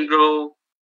they can grow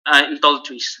in tall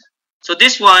trees. So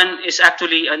this one is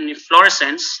actually an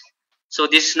inflorescence. So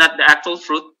this is not the actual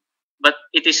fruit, but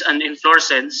it is an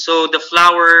inflorescence. So the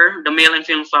flower, the male and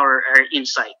female flower are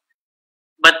inside.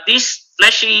 But this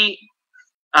fleshy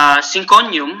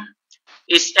synconium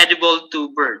is edible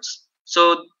to birds.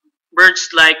 So birds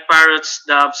like parrots,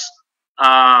 doves,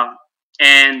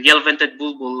 and yellow-vented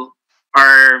bulbul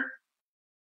are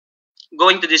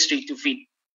going to this tree to feed.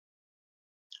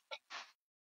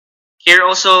 Here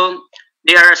also,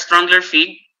 they are a stronger fig,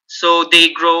 so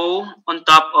they grow on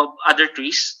top of other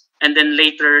trees, and then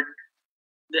later,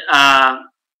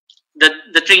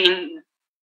 the tree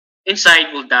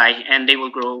inside will die, and they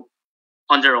will grow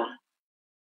on their own.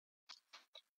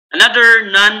 Another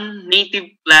non-native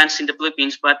plants in the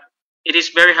Philippines, but it is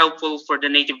very helpful for the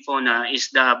native fauna, is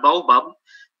the baobab,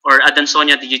 or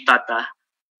Adansonia digitata.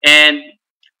 And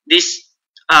this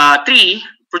tree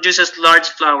produces large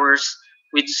flowers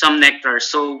with some nectar.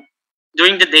 So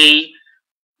during the day,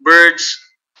 birds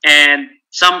and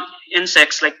some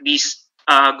insects like bees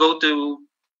go to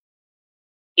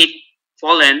eat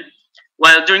pollen,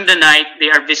 while during the night,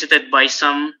 they are visited by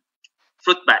some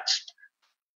fruit bats.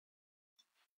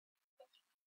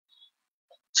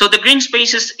 So the green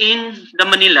spaces in the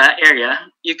Manila area,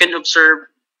 you can observe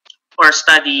or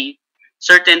study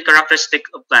certain characteristics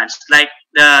of plants, like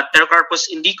the Pterocarpus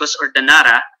indicus or the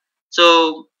Nara.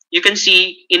 So you can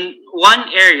see in one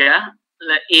area,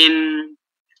 in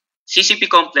CCP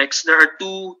complex, there are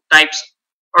two types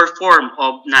or form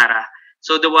of Nara.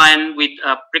 So the one with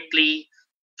a prickly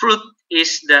fruit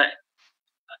is the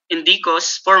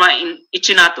indicus, forma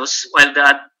echinatus, while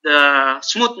the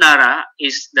smooth Nara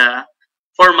is the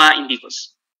forma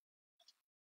indicus.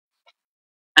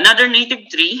 Another native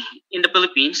tree in the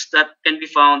Philippines that can be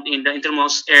found in the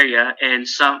innermost area and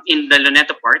some in the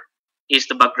Luneta Park is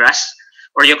the bagras,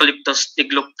 or Eucalyptus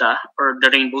diglocta, or the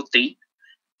rainbow tree.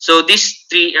 So this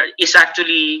tree is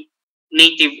actually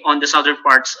native on the southern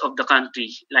parts of the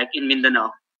country, like in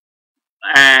Mindanao.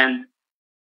 And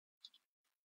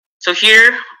so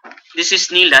here, this is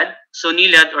Nilad. So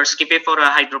Nilad, or Scipiphora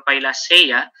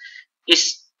hydrophyllacea,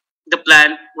 is the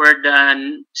plant where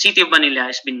the city of Manila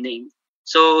has been named.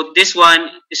 So this one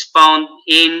is found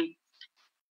in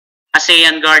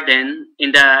ASEAN Garden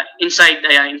inside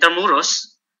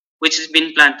Intramuros, which has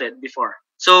been planted before.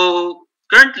 So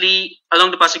currently,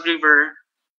 along the Pasig River,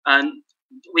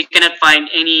 we cannot find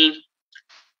any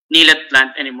neelat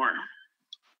plant anymore.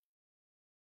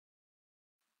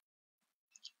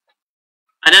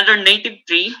 Another native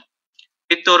tree,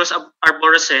 Pictorus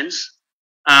arborescens,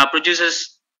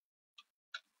 produces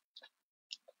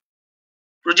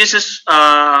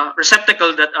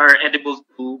receptacles that are edible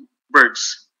to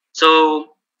birds.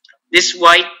 So this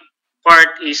white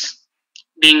part is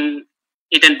being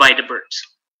eaten by the birds,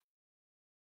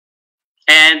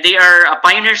 and they are a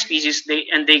pioneer species.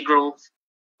 They grow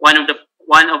one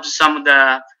of some of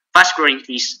the fast growing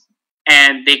trees,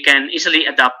 and they can easily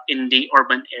adapt in the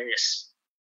urban areas.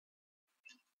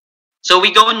 So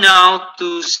we go now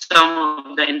to some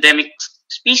of the endemic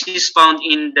species found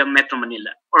in the Metro Manila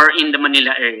or in the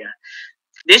Manila area.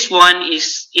 This one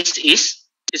is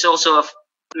also a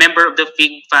member of the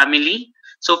fig family.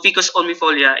 So Ficus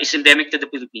ulmifolia is endemic to the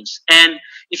Philippines. And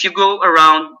if you go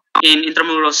around in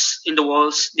Intramuros, in the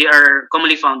walls, they are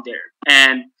commonly found there.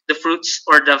 And the fruits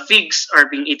or the figs are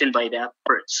being eaten by the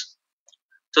birds.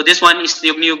 So this one is the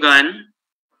Ogmiugan,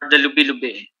 or the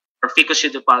lubi-lubi, or Ficus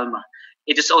palma.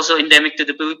 It is also endemic to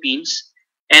the Philippines,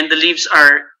 and the leaves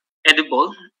are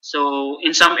edible. So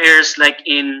in some areas, like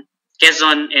in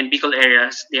Quezon and Bicol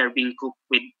areas, they are being cooked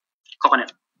with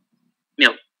coconut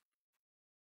milk.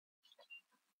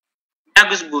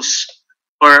 Agus bus,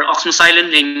 or Oxmosilon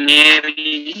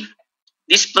lengeri.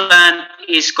 This plant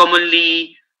is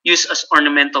commonly used as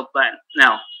ornamental plant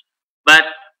now, but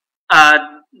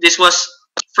this was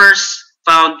first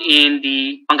found in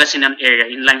the Pangasinan area,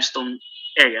 in limestone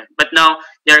area, but now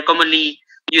they are commonly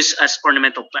used as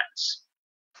ornamental plants.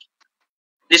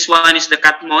 This one is the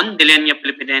Catmon, Delenia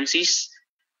philippinensis,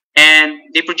 and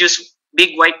they produce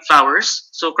big white flowers.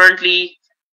 So currently,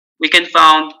 we can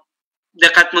find the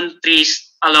Catmon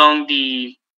trees along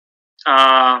the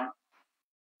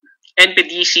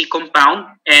NPDC compound,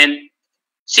 and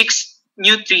 6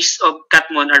 new trees of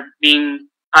Catmon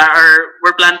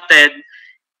were planted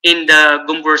in the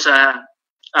Gumbursa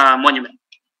monument.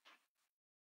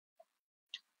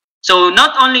 So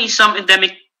not only some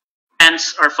endemic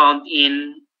plants are found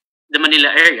in the Manila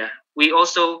area, we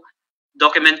also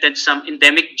documented some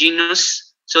endemic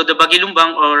genus. So the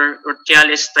Bagilumbang or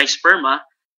Rhotialis trisperma.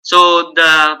 So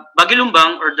the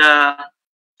Bagilumbang or the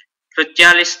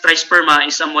Rhotialis trisperma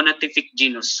is a monotypic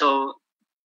genus. So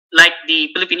like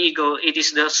the Philippine eagle, it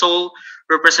is the sole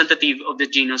representative of the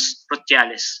genus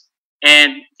Rhotialis,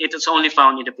 and it is only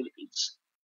found in the Philippines.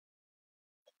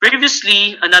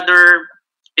 Previously, another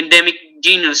endemic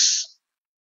genus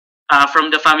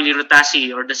from the family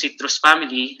Rutaceae or the citrus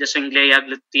family, the Swinglea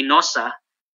glutinosa,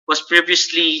 was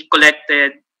previously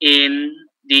collected in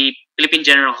the Philippine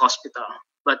General Hospital.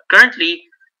 But currently,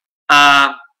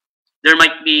 there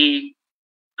might be,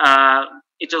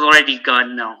 it's already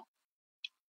gone now.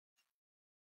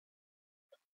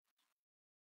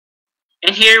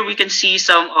 And here we can see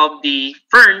some of the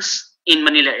ferns in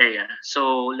Manila area.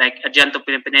 So like Ajantum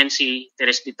philippinense,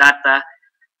 Teres ditata,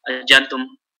 Ajantum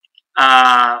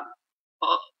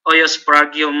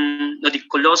Oeosparagium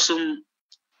nodiculosum,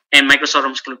 and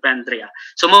Microsorum sclopendria.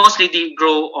 So mostly they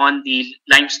grow on the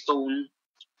limestone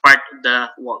part of the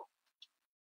wall.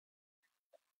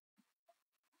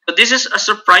 So this is a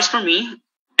surprise for me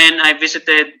when I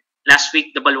visited last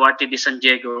week the Baluarte de San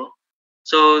Diego.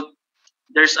 So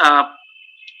there's a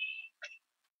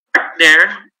part there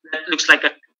that looks like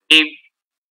a cave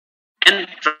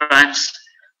entrance.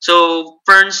 So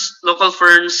ferns, local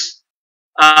ferns,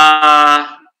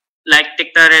 like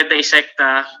Tectaria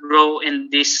dissecta, grow in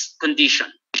this condition.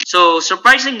 So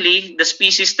surprisingly, the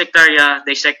species Tectaria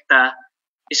dissecta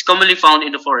is commonly found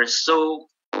in the forest. So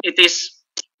it is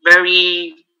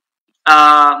very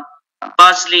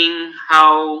puzzling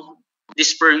how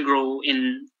this fern grow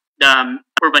in the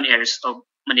urban areas of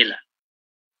Manila.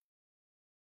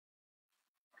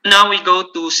 Now we go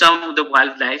to some of the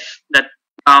wildlife that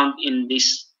found in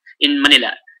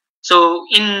Manila. So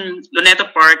in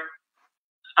Luneta Park,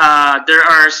 there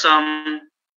are some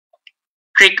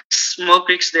creeks, small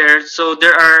creeks there. So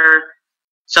there are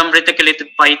some reticulated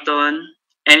python,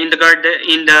 and in the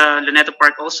Luneta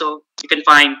Park also, you can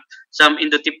find some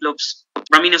Indotyphlops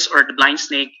braminus or the blind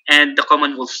snake, and the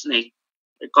common wolf snake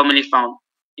are commonly found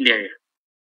in the area.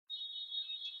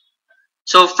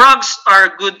 So frogs are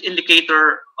a good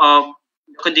indicator of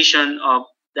the condition of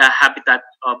the habitat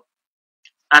of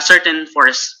a certain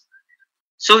forest.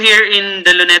 So here in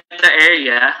the Luneta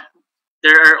area,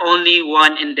 there are only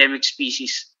one endemic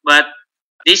species, but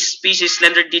this species,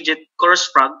 slender-digit chorus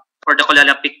frog, or the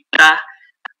Colala picta,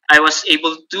 I was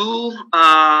able to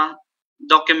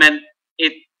document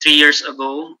it 3 years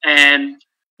ago, and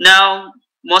now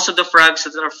most of the frogs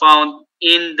that are found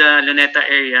in the Luneta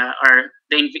area are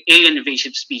the alien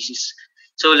invasive species.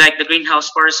 So like the greenhouse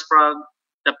forest frog,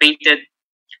 the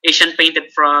Asian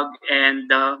painted frog, and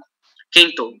the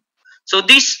cane toad. So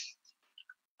these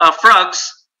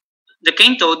frogs, the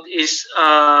cane toad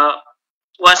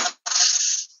was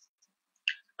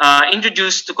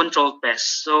introduced to control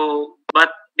pests. So,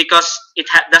 but because it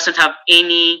doesn't have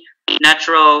any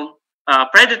natural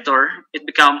predator, it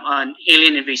become an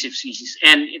alien invasive species,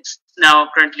 and it's now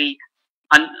currently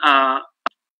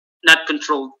not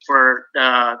controlled for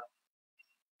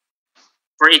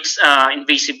its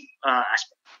invasive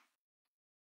aspect.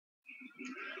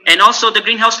 And also the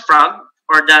greenhouse frog,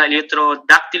 or the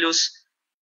Eleutherodactylus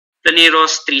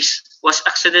planeros trees, was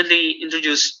accidentally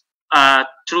introduced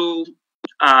through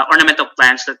ornamental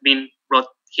plants that have been brought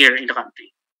here in the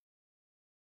country.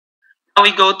 Now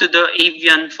we go to the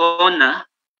avian fauna.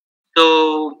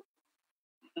 So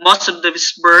most of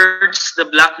these birds, the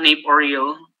black-naped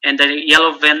oriole and the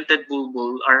yellow-vented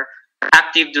bulbul, are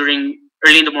active during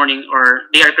early in the morning, or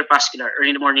they are crepuscular, early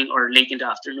in the morning or late in the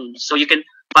afternoon. So you can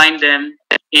find them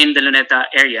in the Luneta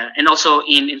area and also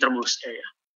in Intramuros area.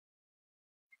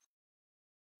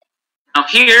 Now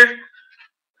here,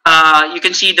 you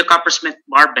can see the coppersmith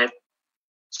barbet.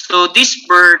 So this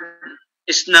bird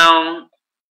is now,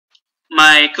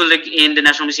 my colleague in the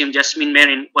National Museum, Jasmine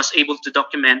Merin, was able to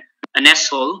document a nest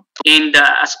hole in the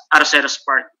Arroceros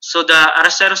Park. So the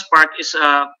Arroceros Park is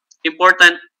an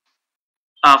important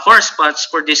forest spots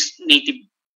for this native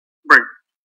bird.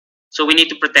 So we need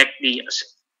to protect the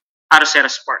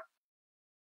Arroceros Park.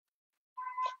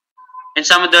 And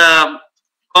some of the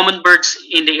common birds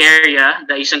in the area,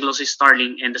 the Isanglosis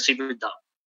starling and the cebu dove,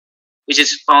 which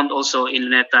is found also in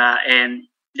Luneta and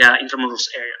the Intramuros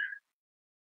area.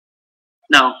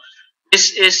 Now,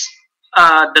 this is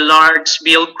the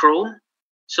large-billed crow.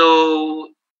 So,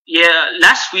 yeah,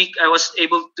 last week I was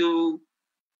able to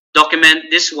document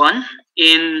this one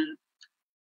in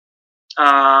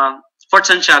Fort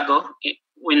Santiago,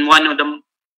 in one of the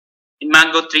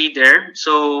mango tree there.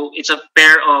 So it's a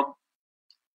pair of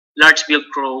large-billed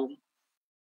crow,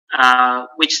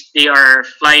 which they are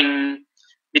flying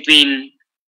between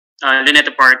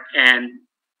Luneta Park and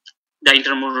the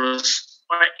Intramuros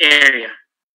area.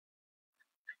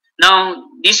 Now,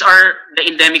 these are the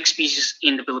endemic species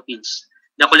in the Philippines.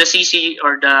 The Colasisi,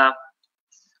 or the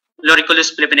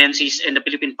Loriculus philippinensis, and the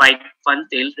Philippine pied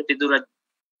fantail, Lepidura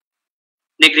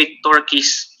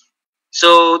negritorquis.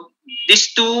 So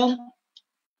these two,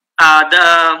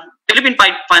 the Philippine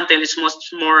pied fantail is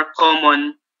more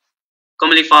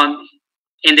commonly found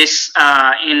in this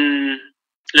in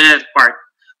Luneta Park,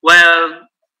 while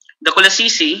the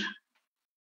Colasisi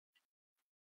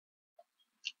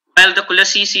can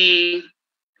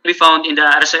be found in the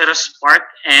Arroceros Park,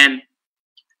 and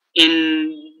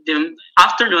in the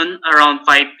afternoon around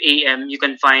 5 a.m. you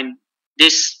can find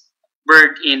this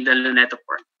bird in the Luneta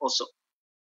Park also.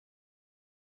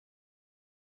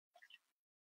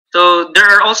 So there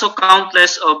are also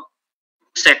countless of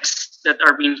insects that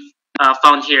are being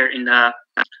found here in the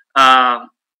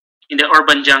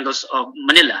urban jungles of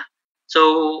Manila.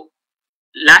 So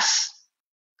last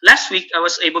week I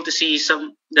was able to see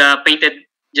the painted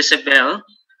Jezebel,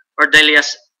 or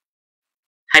Dahlias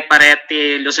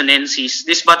Hyparete luzonensis.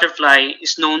 This butterfly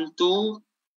is known to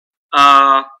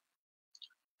the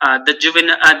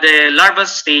larval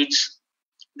stage.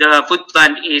 The food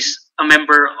plant is a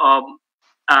member of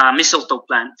mistletoe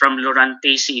plant from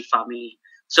Lorantaceae family.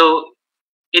 So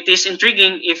it is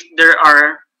intriguing if there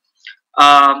are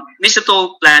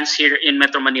mistletoe plants here in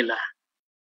Metro Manila.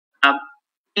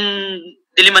 In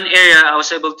Diliman area, I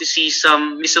was able to see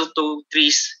some mistletoe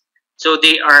trees. So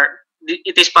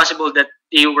it is possible that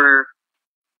they were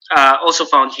also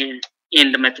found here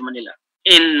in the Metro Manila,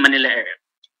 in Manila area.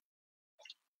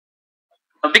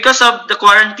 Because of the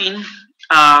quarantine,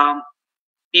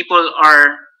 people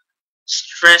are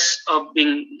stressed of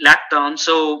being locked down.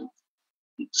 So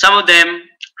some of them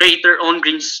create their own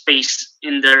green space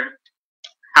in their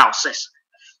houses.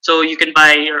 So you can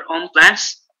buy your own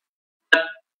plants. But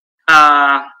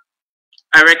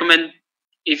I recommend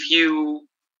if you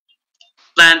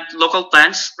plant local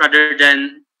plants rather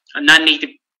than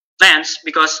non-native plants,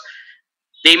 because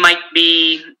they might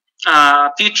be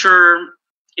future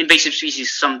invasive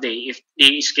species someday if they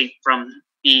escape from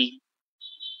the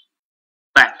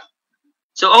plant.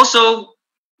 So also,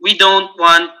 we don't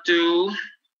want to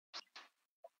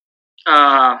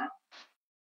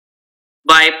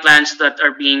buy plants that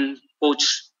are being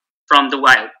poached from the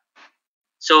wild.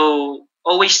 So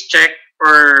always check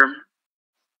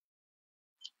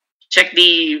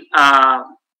the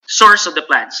source of the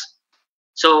plants.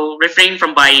 So refrain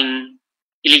from buying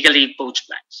illegally poached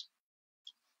plants.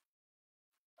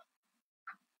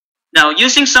 Now,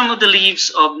 using some of the leaves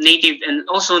of native and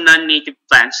also non-native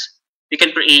plants, we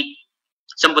can create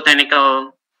some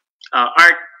botanical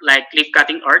art like leaf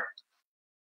cutting art.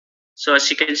 So as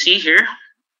you can see here,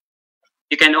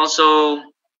 you can also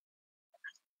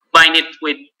bind it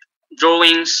with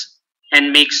drawings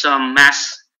and make some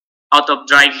masks out of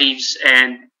dried leaves,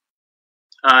 and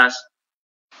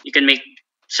you can make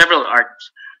several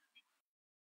arts.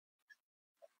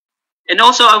 And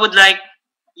also, I would like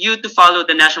you to follow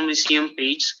the National Museum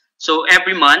page. So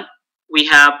every month, we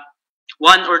have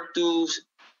 1 or 2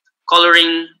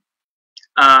 coloring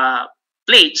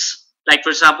plates, like for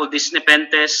example, this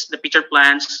Nepenthes, the pitcher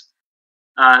plants,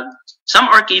 some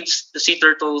orchids, the sea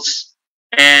turtles,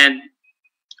 and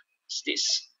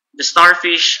the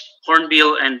starfish,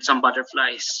 hornbill, and some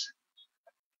butterflies.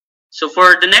 So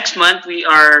for the next month, we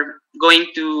are going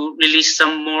to release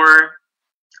some more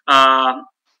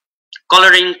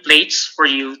coloring plates for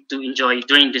you to enjoy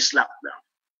during this lockdown.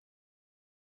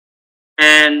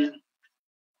 And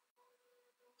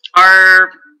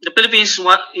the Philippines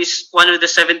is one of the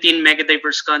 17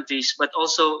 megadiverse countries, but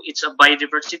also it's a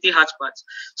biodiversity hotspot.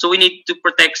 So we need to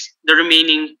protect the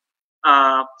remaining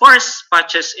forest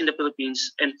patches in the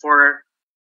Philippines and for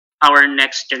our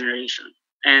next generation.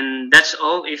 And that's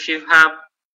all. If you have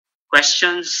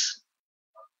questions,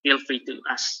 feel free to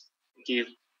ask. Thank you.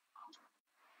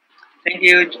 Thank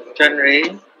you, John Rey,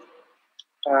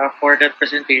 for that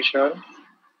presentation.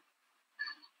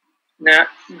 Now,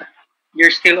 you're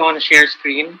still on share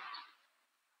screen.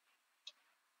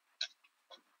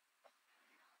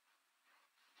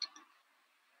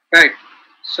 Right.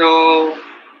 So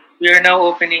we are now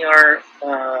opening our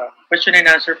question and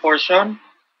answer portion.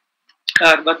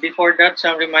 But before that,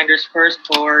 some reminders first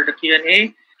for the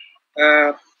Q&A.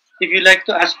 If you'd like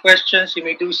to ask questions, you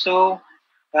may do so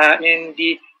in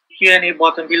the Q&A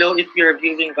button below if you're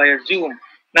viewing via Zoom.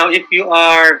 Now, if you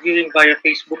are viewing via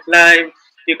Facebook Live,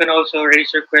 you can also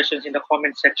raise your questions in the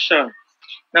comment section.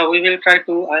 Now, we will try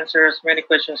to answer as many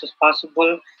questions as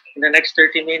possible in the next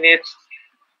 30 minutes.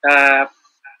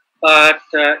 But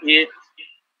if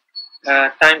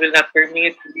time will not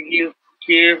permit, we will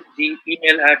give the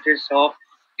email address of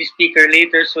the speaker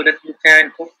later so that you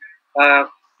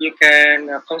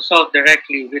can consult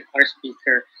directly with our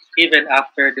speaker even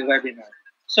after the webinar.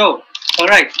 So, all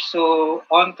right. So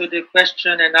on to the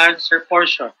question and answer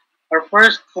portion. Our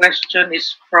first question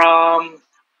is from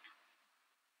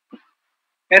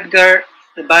Edgar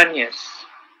Ibanez.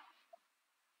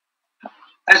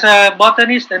 As a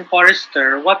botanist and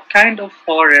forester, what kind of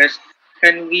forest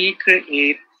can we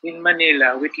create in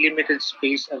Manila with limited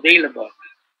space available?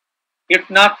 If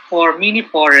not for mini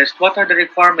forest, what are the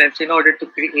requirements in order to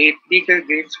create bigger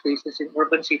green spaces in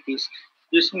urban cities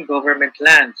using government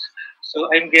lands? So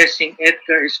I'm guessing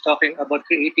Edgar is talking about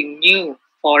creating new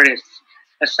forests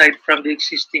aside from the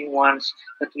existing ones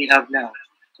that we have now.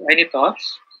 So any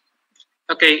thoughts?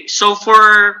 Okay, so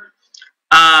for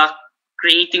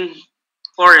creating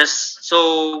forests,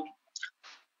 so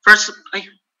first,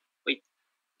 wait,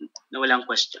 nawalang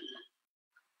question.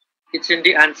 It's in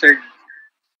the answered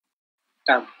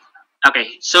tab.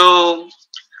 Okay, so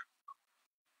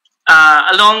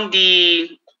along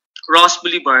the Ross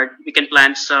Boulevard, we can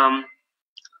plant some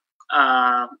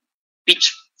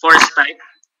peach forest type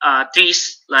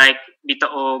trees like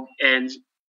bitaog and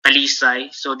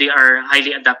talisay. So they are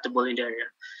highly adaptable in the area.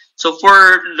 So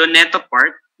for Luneta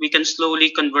Park, we can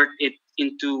slowly convert it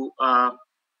into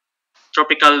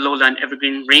tropical lowland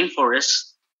evergreen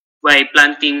rainforest by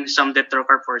planting some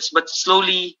detrocar forests, but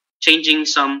slowly changing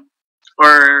some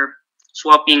or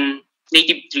swapping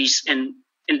native trees and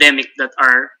endemic that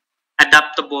are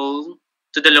adaptable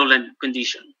to the lowland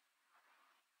condition.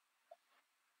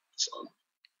 So,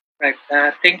 right.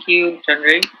 Thank you, John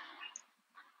Rey.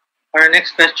 Our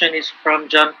next question is from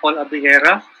John Paul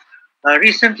Abiguera.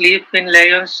 Recently,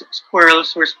 Finlayon's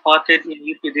squirrels were spotted in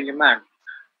UP Diliman.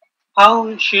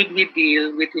 How should we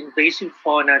deal with invasive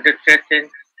fauna that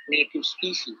threaten native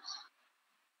species?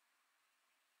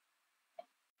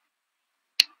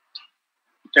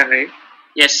 John Rey?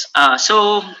 yes,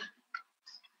 so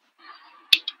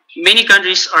many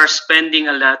countries are spending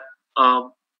a lot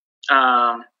of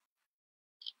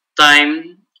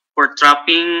time for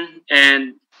trapping,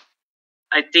 and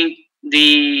I think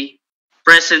the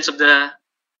presence of the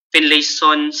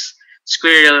Finlayson's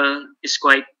squirrel is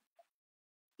quite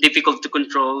difficult to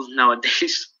control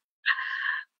nowadays.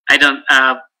 I don't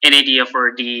have any idea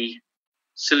for the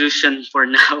solution for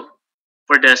now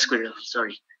for the squirrel.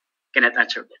 Sorry, cannot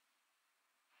answer that.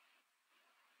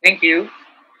 Thank you.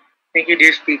 Thank you,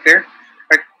 dear speaker.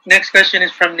 Next question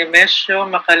is from Nemesio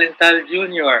Macalental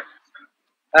Jr.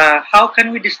 How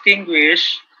can we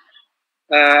distinguish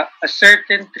a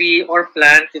certain tree or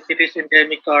plant if it is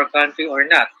endemic to our country or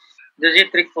not? Does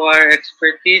it require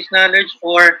expertise, knowledge,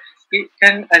 or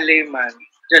can a layman,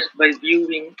 just by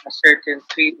viewing a certain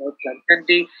tree or plant, can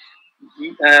they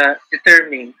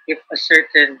determine if a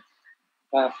certain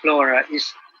flora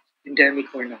is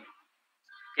endemic or not?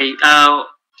 Okay,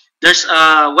 there's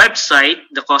a website,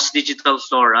 the Cost Digital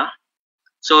Flora.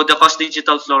 So the Cost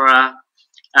Digital Flora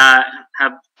uh,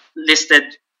 have listed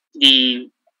the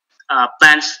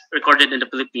plants recorded in the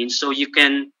Philippines. So you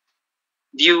can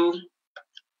view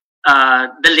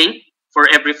the link for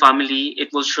every family. It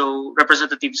will show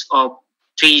representatives of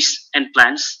trees and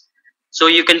plants. So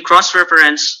you can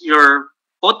cross-reference your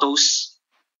photos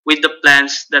with the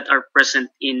plants that are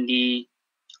present in the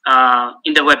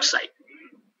website.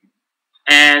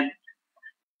 And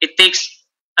it takes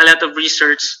a lot of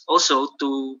research also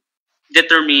to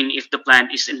determine if the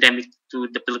plant is endemic to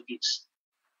the Philippines.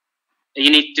 You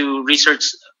need to research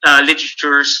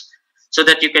literatures so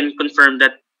that you can confirm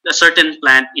that a certain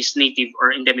plant is native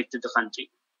or endemic to the country.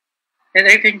 And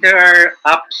I think there are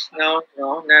apps now,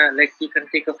 no, na like you can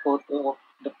take a photo of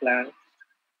the plant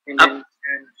and then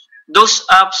Those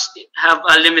apps have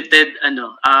a limited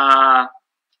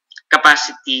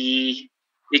capacity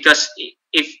because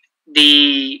if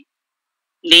the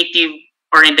native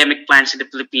or endemic plants in the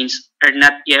Philippines are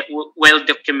not yet well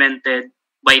documented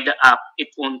by the app, it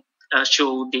won't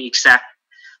show the exact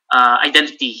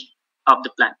identity of the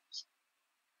plant.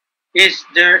 is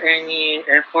there any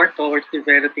effort towards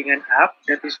developing an app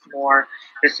that is more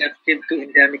receptive to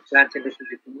endemic plants in the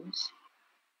Philippines?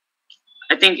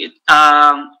 I think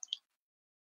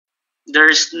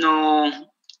there's no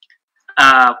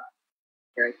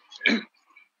Right.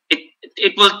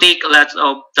 it will take a lot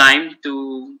of time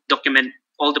to document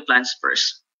all the plants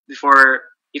first before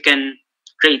you can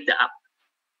create the app.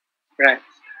 Right.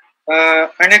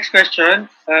 Our next question.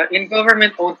 In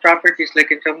government-owned properties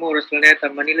like Intramuros, Luneta,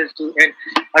 Manila Zoo, and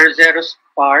Arroceros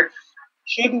Park,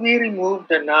 should we remove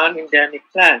the non-endemic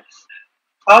plants?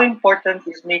 How important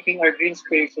is making our green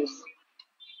spaces?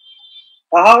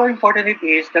 How important it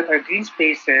is that our green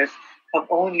spaces have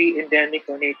only endemic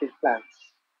or native plants?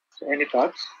 So any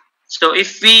thoughts? So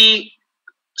if we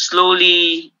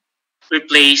slowly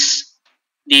replace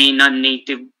the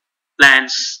non-native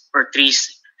plants or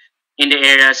trees in the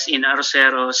areas in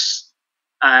Arroceros,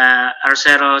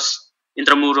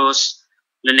 Intramuros,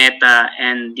 Luneta,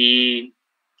 and the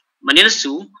Manila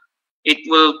Zoo, it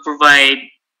will provide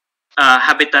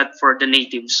habitat for the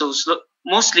natives. So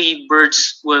mostly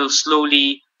birds will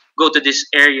slowly go to this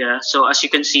area. So as you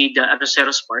can see, the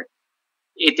Arroceros Park,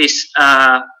 it is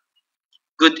a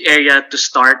good area to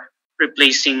start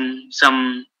replacing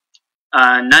some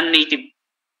non-native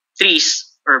trees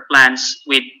or plants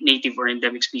with native or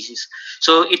endemic species.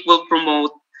 So it will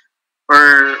promote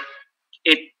or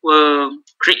it will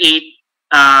create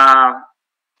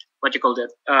what you call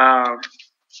that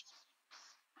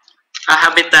a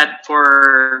habitat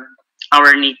for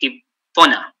our native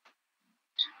fauna.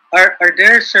 Are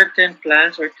there certain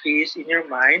plants or trees in your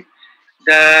mind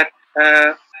that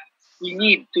we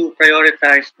need to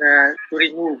prioritize to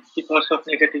remove because of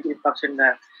negative impacts in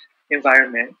the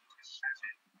environment?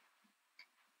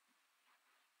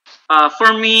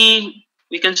 For me,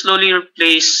 we can slowly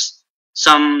replace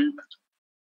some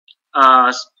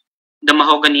the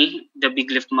mahogany, the big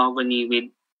leaf mahogany, with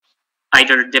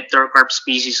either Dipterocarp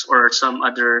species or some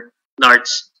other large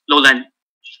lowland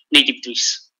native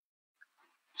trees.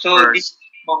 So this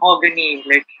mahogany,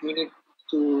 like we need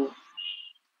to,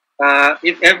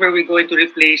 if ever we're going to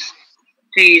replace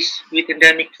trees with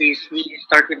endemic trees, we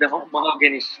start with the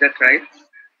mahoganies. Is that right?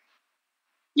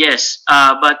 Yes,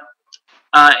 but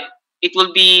uh, it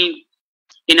will be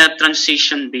in a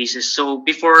transition basis. So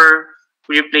before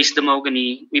we replace the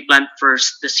mahogany, we plant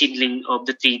first the seedling of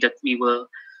the tree that we will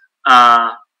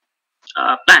uh,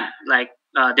 plant, like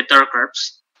the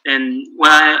pterocarps. And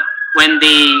when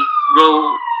they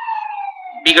grow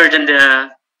bigger than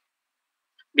the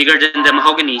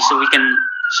mahogany, so we can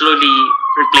slowly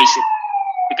replace it.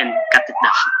 We can cut it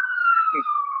down.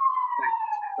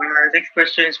 Our next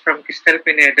question is from Cristel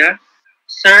Pineda.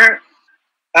 Sir,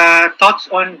 thoughts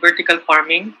on vertical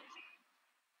farming?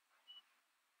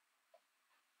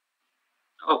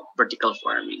 Oh, vertical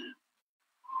farming.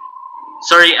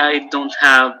 Sorry, I don't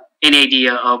have any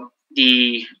idea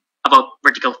about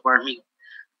vertical farming.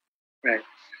 Right.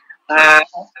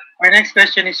 Our next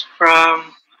question is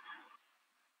from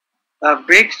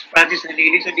Briggs, Francis, and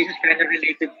Lily. So this is kind of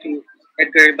related to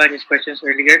Edgar Ibanez's questions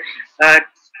earlier.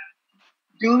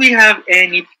 do we have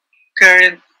any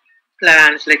current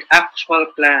plans, like actual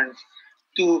plans,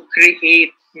 to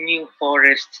create new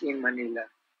forests in Manila?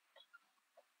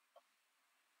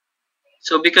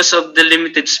 So because of the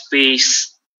limited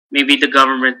space, maybe the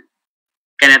government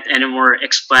cannot anymore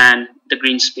expand the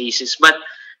green spaces, but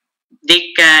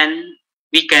we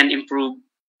can improve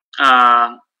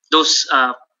those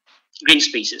green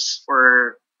spaces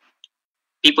for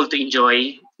people to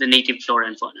enjoy the native flora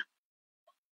and fauna.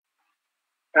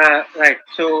 Right.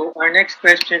 So our next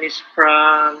question is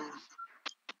from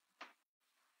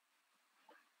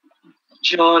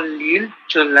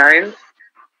Jolile.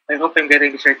 I hope I'm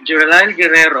getting this right. Jolile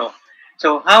Guerrero.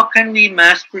 So how can we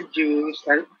mass produce,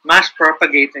 mass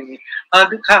propagate? I mean,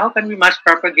 how can we mass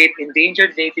propagate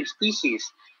endangered native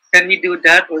species? Can we do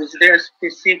that, or is there a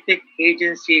specific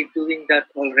agency doing that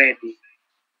already?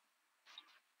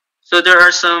 So there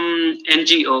are some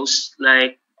NGOs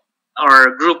like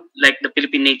or group like the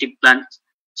Philippine Native Plant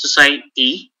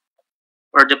Society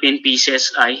or the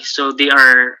PNPCSI. So they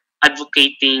are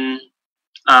advocating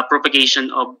propagation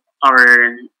of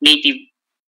our native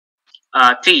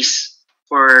trees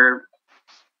for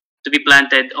to be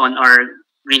planted on our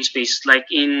green space, like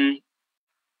in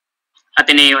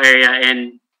Ateneo area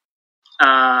and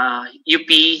UP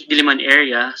Diliman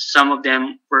area. Some of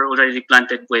them were already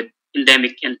planted with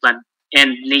endemic and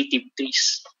native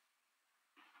trees.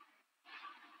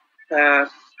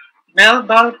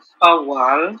 Melba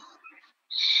Pawal,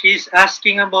 she's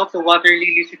asking about the water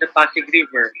lilies in the Pasig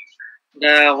River,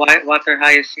 the white water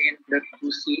hyacinth that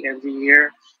you see every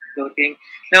year floating.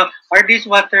 Now, are these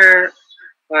water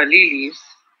lilies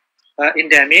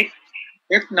endemic?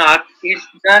 If not, is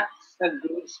that a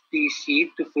good species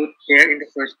to put there in the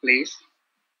first place?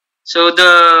 So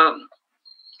the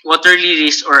water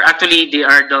lilies, or actually they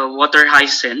are the water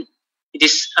hyacinth. It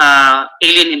is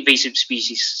alien invasive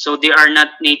species. So they are not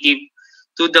native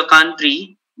to the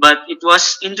country, but it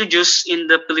was introduced in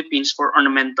the Philippines for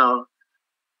ornamental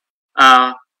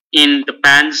in the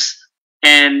pans,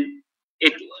 and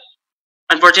it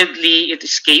unfortunately it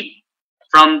escaped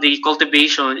from the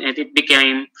cultivation and it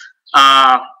became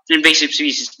invasive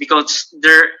species because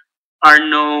there are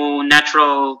no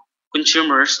natural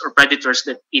consumers or predators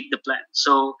that eat the plant.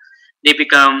 So they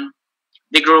become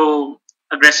they grow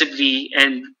aggressively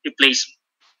and replace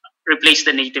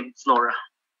the native flora.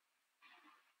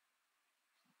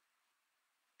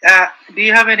 Do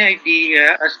you have any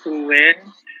idea as to when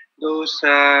those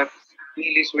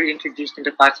lilies were introduced in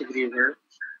the Pasig River?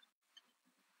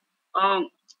 Um,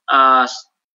 uh,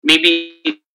 Maybe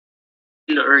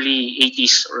in the early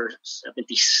 80s or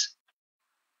 70s.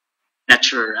 Not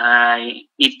sure. I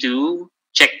need to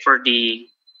check for the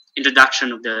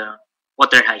introduction of the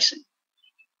water hyacinth.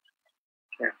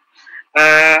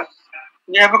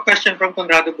 We have a question from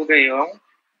Conrado Bugayong.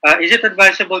 Is it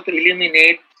advisable to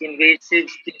eliminate invasive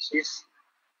species,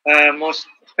 most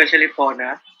especially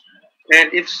fauna?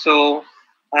 And if so,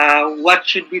 what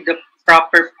should be the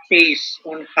proper pace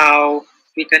on how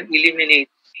we can eliminate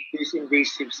these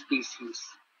invasive species?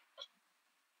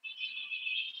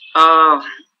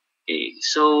 Okay.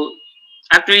 So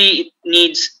actually, it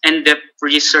needs in-depth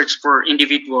research for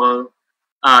individual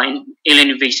alien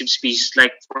invasive species,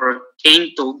 like for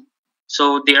cane toad.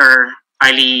 So they are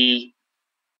highly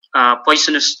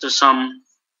poisonous to some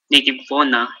native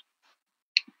fauna,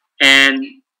 and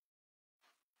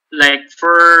like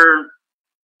for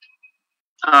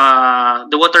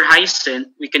the water hyacinth,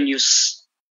 we can use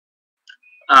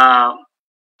uh,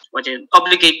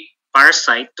 obligate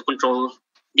parasite to control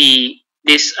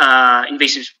this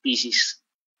invasive species.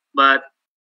 But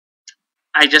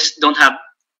I just don't have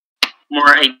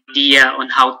more idea on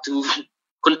how to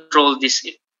control this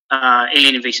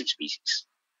alien invasive species.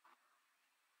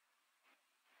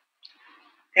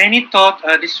 Any thought?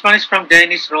 This one is from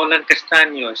Dennis Roland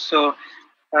Castaños. So,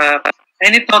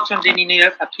 any thoughts on the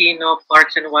Ninoy Aquino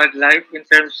Parks and Wildlife in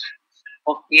terms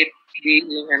of it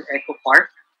being an eco park?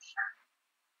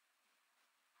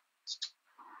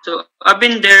 So I've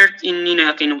been there in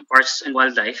Ninoy Aquino Parks and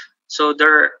Wildlife. So there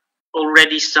are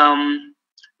already some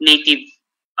native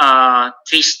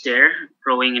trees there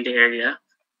growing in the area,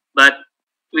 but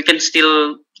we can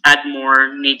still add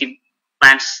more native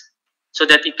plants so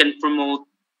that it can promote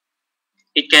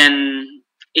it can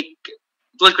it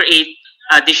will create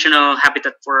additional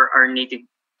habitat for our native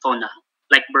fauna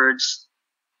like birds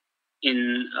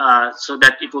in so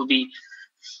that it will be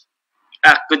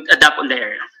could adapt on the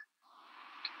area.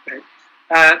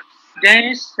 Right.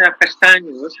 Dennis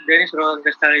Dennis Roland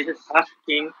Castaños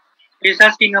is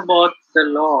asking about the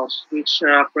laws which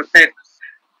protect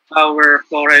our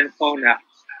flora and fauna.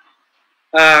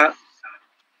 Uh,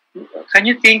 can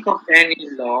you think of any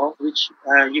law which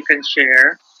you can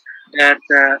share that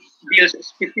deals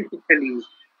specifically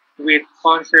with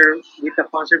the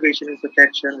conservation and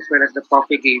protection as well as the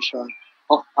propagation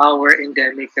of our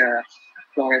endemic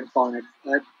flora and fauna?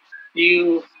 Do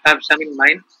you have some in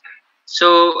mind?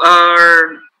 So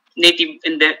our native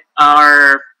and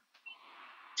our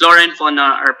flora and fauna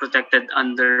are protected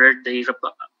under the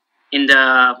in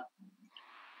the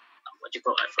what you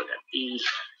call, I forgot the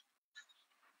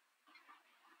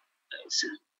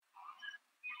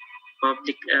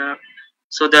public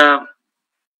so the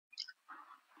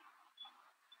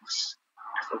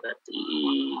I forgot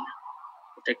the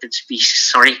protected species.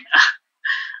 Sorry.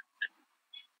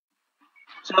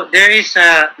 So there is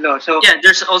a law. So Yeah,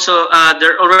 there's also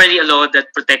there already a law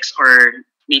that protects our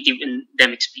native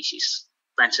endemic species,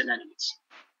 plants and animals.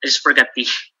 I just forgot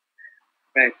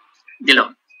right, the law.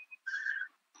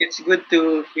 it's good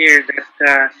to hear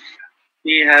that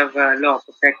we have a law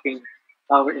protecting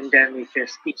our endemic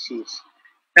species.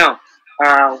 Now,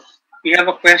 we have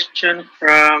a question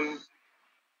from.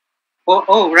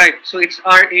 Oh, right. So it's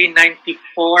RA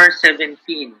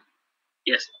 9417.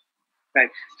 Yes, Right.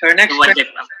 So our the next question.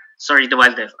 wildlife. Sorry, the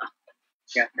wildlife.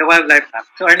 Yeah, the Wildlife Act.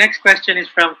 So our next question is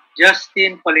from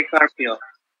Justin Policarpio.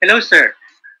 Hello, sir.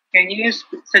 Can you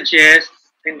suggest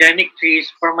endemic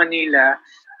trees for Manila,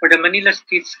 for the Manila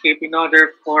streetscape, in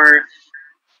order for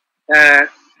uh,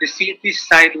 the city's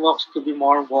sidewalks to be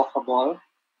more walkable?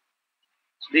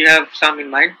 Do you have some in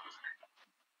mind?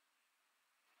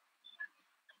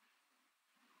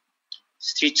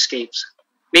 Streetscapes.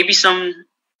 Maybe some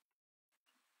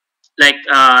like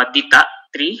dita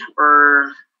tree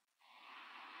or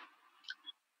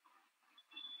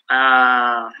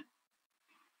uh,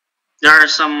 there are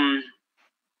some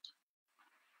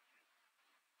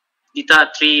dita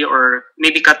tree or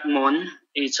maybe katmon.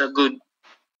 It's a good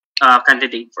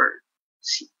candidate for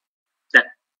that.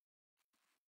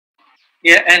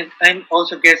 Yeah, and I'm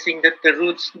also guessing that the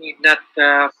roots need not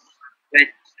like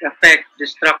affect the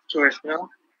structures, no?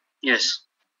 Yes,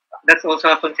 That's also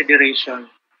a consideration,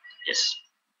 yes.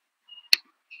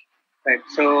 right?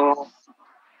 So,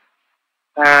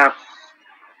 uh,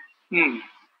 hmm.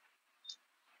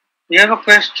 We have a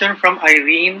question from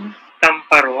Irene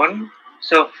Tamparon.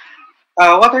 So,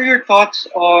 what are your thoughts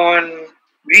on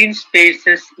green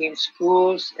spaces in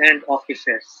schools and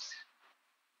offices?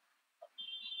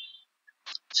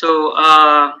 So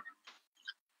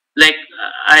like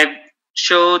I've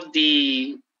showed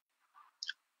the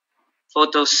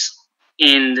photos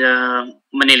in the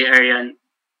Manila area.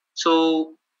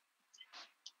 So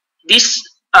these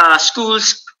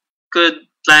schools could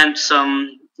plant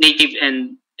some native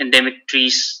and endemic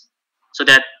trees so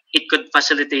that it could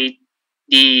facilitate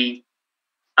the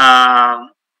uh,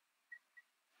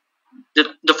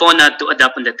 the fauna to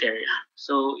adapt in that area.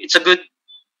 So it's a good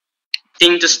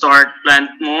thing to start plant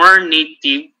more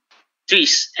native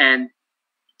trees and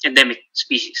endemic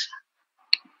species.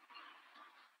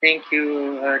 Thank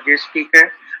you, dear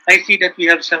speaker. I see that we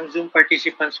have some Zoom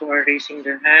participants who are raising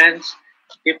their hands.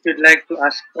 If you'd like to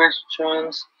ask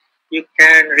questions, you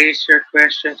can raise your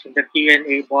questions in the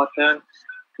Q&A button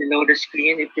below the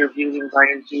screen if you're viewing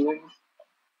via Zoom,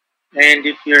 and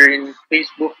if you're in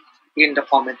Facebook, in the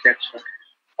comment section.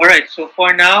 All right, so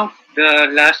for now, the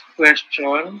last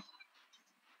question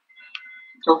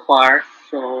so far.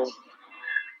 So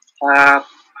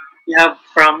we have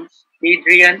from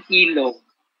Adrian Ilo.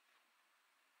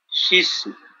 She's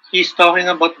He's talking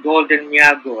about golden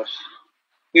miagos.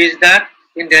 Is that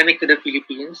endemic to the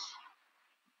Philippines?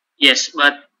 Yes,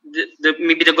 but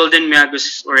maybe the golden miagos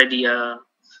is already a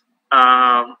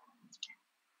uh,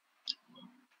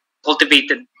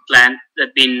 cultivated plant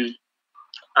that been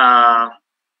uh,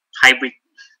 hybrid.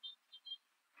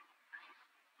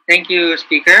 Thank you,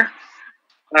 speaker.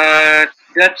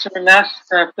 That's our last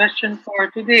question for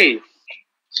today.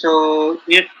 So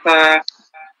if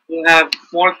you have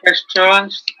more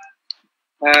questions,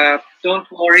 don't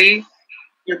worry.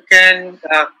 You can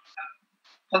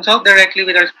consult directly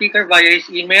with our speaker via his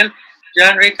email,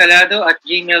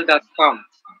 johnraycalado@gmail.com.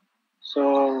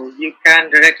 So you can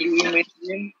directly email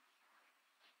him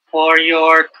for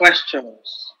your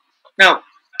questions. Now,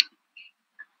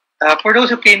 for those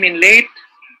who came in late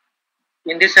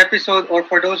in this episode, or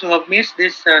for those who have missed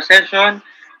this session,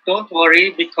 don't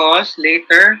worry, because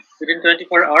later, within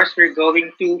 24 hours, we're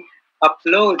going to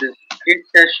upload this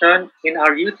session in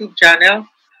our YouTube channel.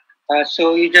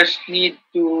 So you just need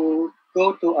to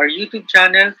go to our YouTube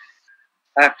channel,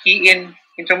 key in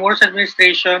Intramuros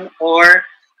Administration, or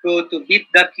go to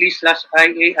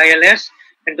bit.ly/IAILS,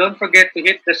 and don't forget to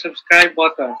hit the subscribe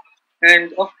button.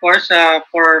 And of course,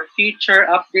 for future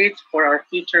updates, for our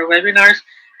future webinars,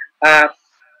 uh,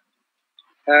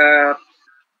 uh,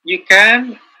 you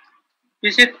can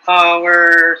visit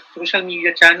our social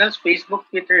media channels, Facebook,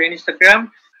 Twitter, and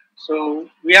Instagram. So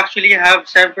we actually have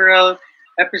several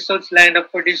episodes lined up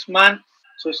for this month.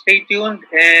 So stay tuned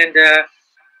and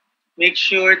make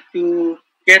sure to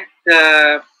get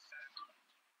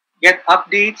get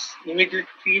updates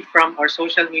immediately from our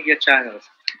social media channels.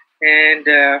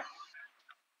 And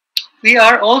we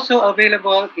are also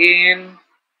available in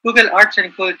Google Arts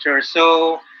and Culture.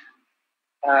 So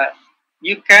uh,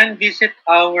 you can visit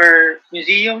our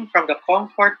museum from the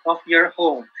comfort of your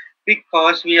home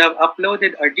because we have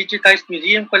uploaded our digitized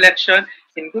museum collection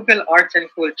in Google Arts and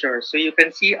Culture. So you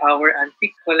can see our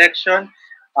antique collection,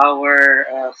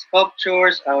 our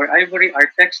sculptures, our ivory, our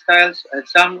textiles, and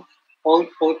some old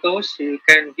photos. So you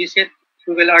can visit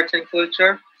Google Arts and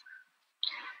Culture,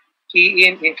 key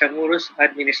in Intramuros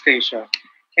administration.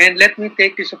 And let me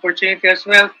take this opportunity as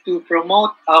well to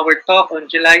promote our talk on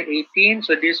July 18.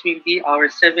 So this will be our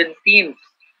 17th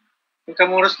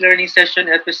Intramuros Learning Session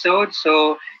episode.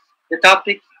 So the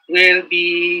topic will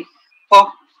be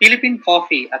Philippine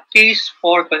coffee, a case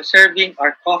for conserving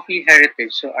our coffee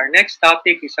heritage. So our next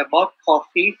topic is about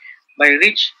coffee by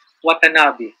Rich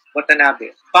Watanabe,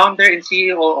 founder and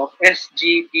CEO of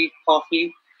SGB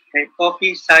Coffee and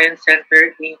Coffee Science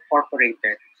Center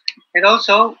Incorporated. And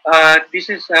also,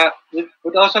 we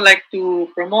would also like to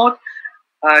promote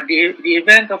the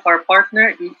event of our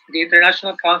partner, the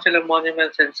International Council of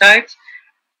Monuments and Sites.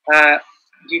 Uh,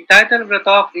 the title of the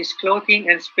talk is Clothing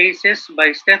and Spaces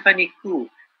by Stephanie Koo.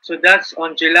 So that's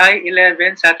on July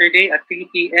 11, Saturday at 3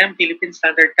 p.m. Philippine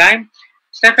Standard Time.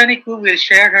 Stephanie Koo will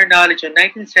share her knowledge on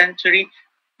 19th century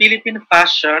Philippine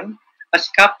fashion as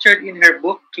captured in her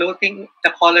book Clothing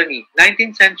the Colony,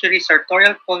 19th Century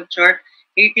Sartorial Culture,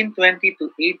 1820 to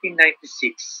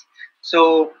 1896.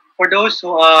 So for those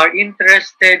who are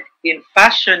interested in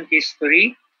fashion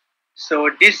history,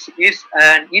 so this is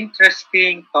an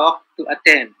interesting talk to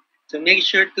attend. So make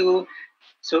sure to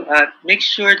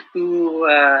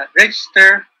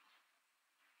register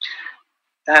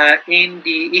in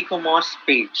the ECOMOS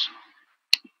page.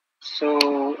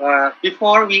 So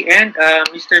before we end,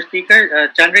 Mr. Speaker,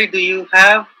 John Rey, do you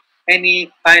have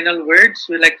any final words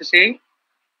you'd like to say?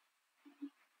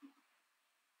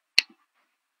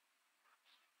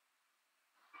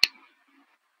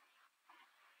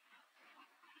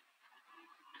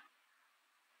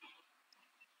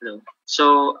 Hello.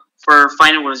 So for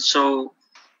final words,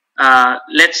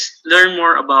 let's learn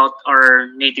more about our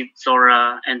native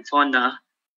flora and fauna.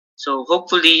 So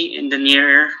hopefully in the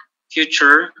near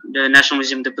future, the National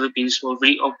Museum of the Philippines will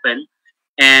reopen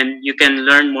and you can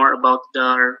learn more about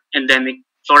the endemic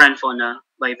flora and fauna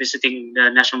by visiting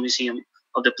the National Museum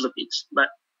of the Philippines. But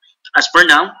as for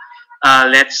now,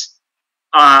 let's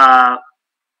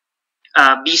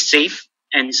be safe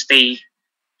and stay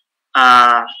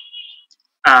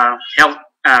health.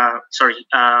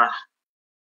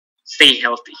 Stay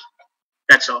healthy.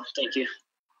 That's all. Thank you.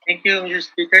 Thank you, Mr.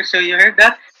 Speaker. So you heard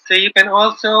that. So you can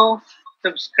also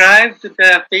subscribe to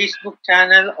the Facebook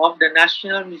channel of the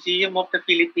National Museum of the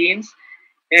Philippines.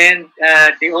 And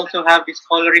they also have this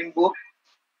coloring book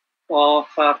of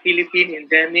Philippine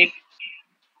endemic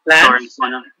plants.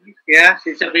 Yes,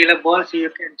 it's available. So you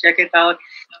can check it out.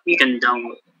 You can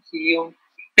download Museum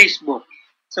Facebook.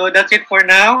 So that's it for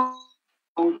now.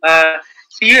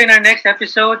 See you in our next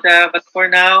episode. But for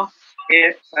now,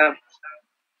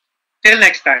 till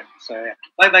next time. So yeah,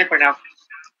 bye-bye for now.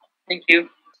 Thank you.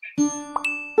 Thank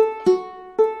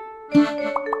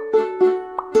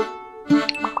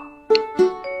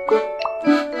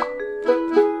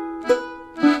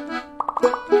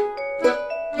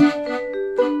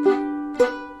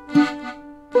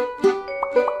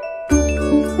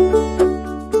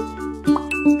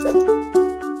you.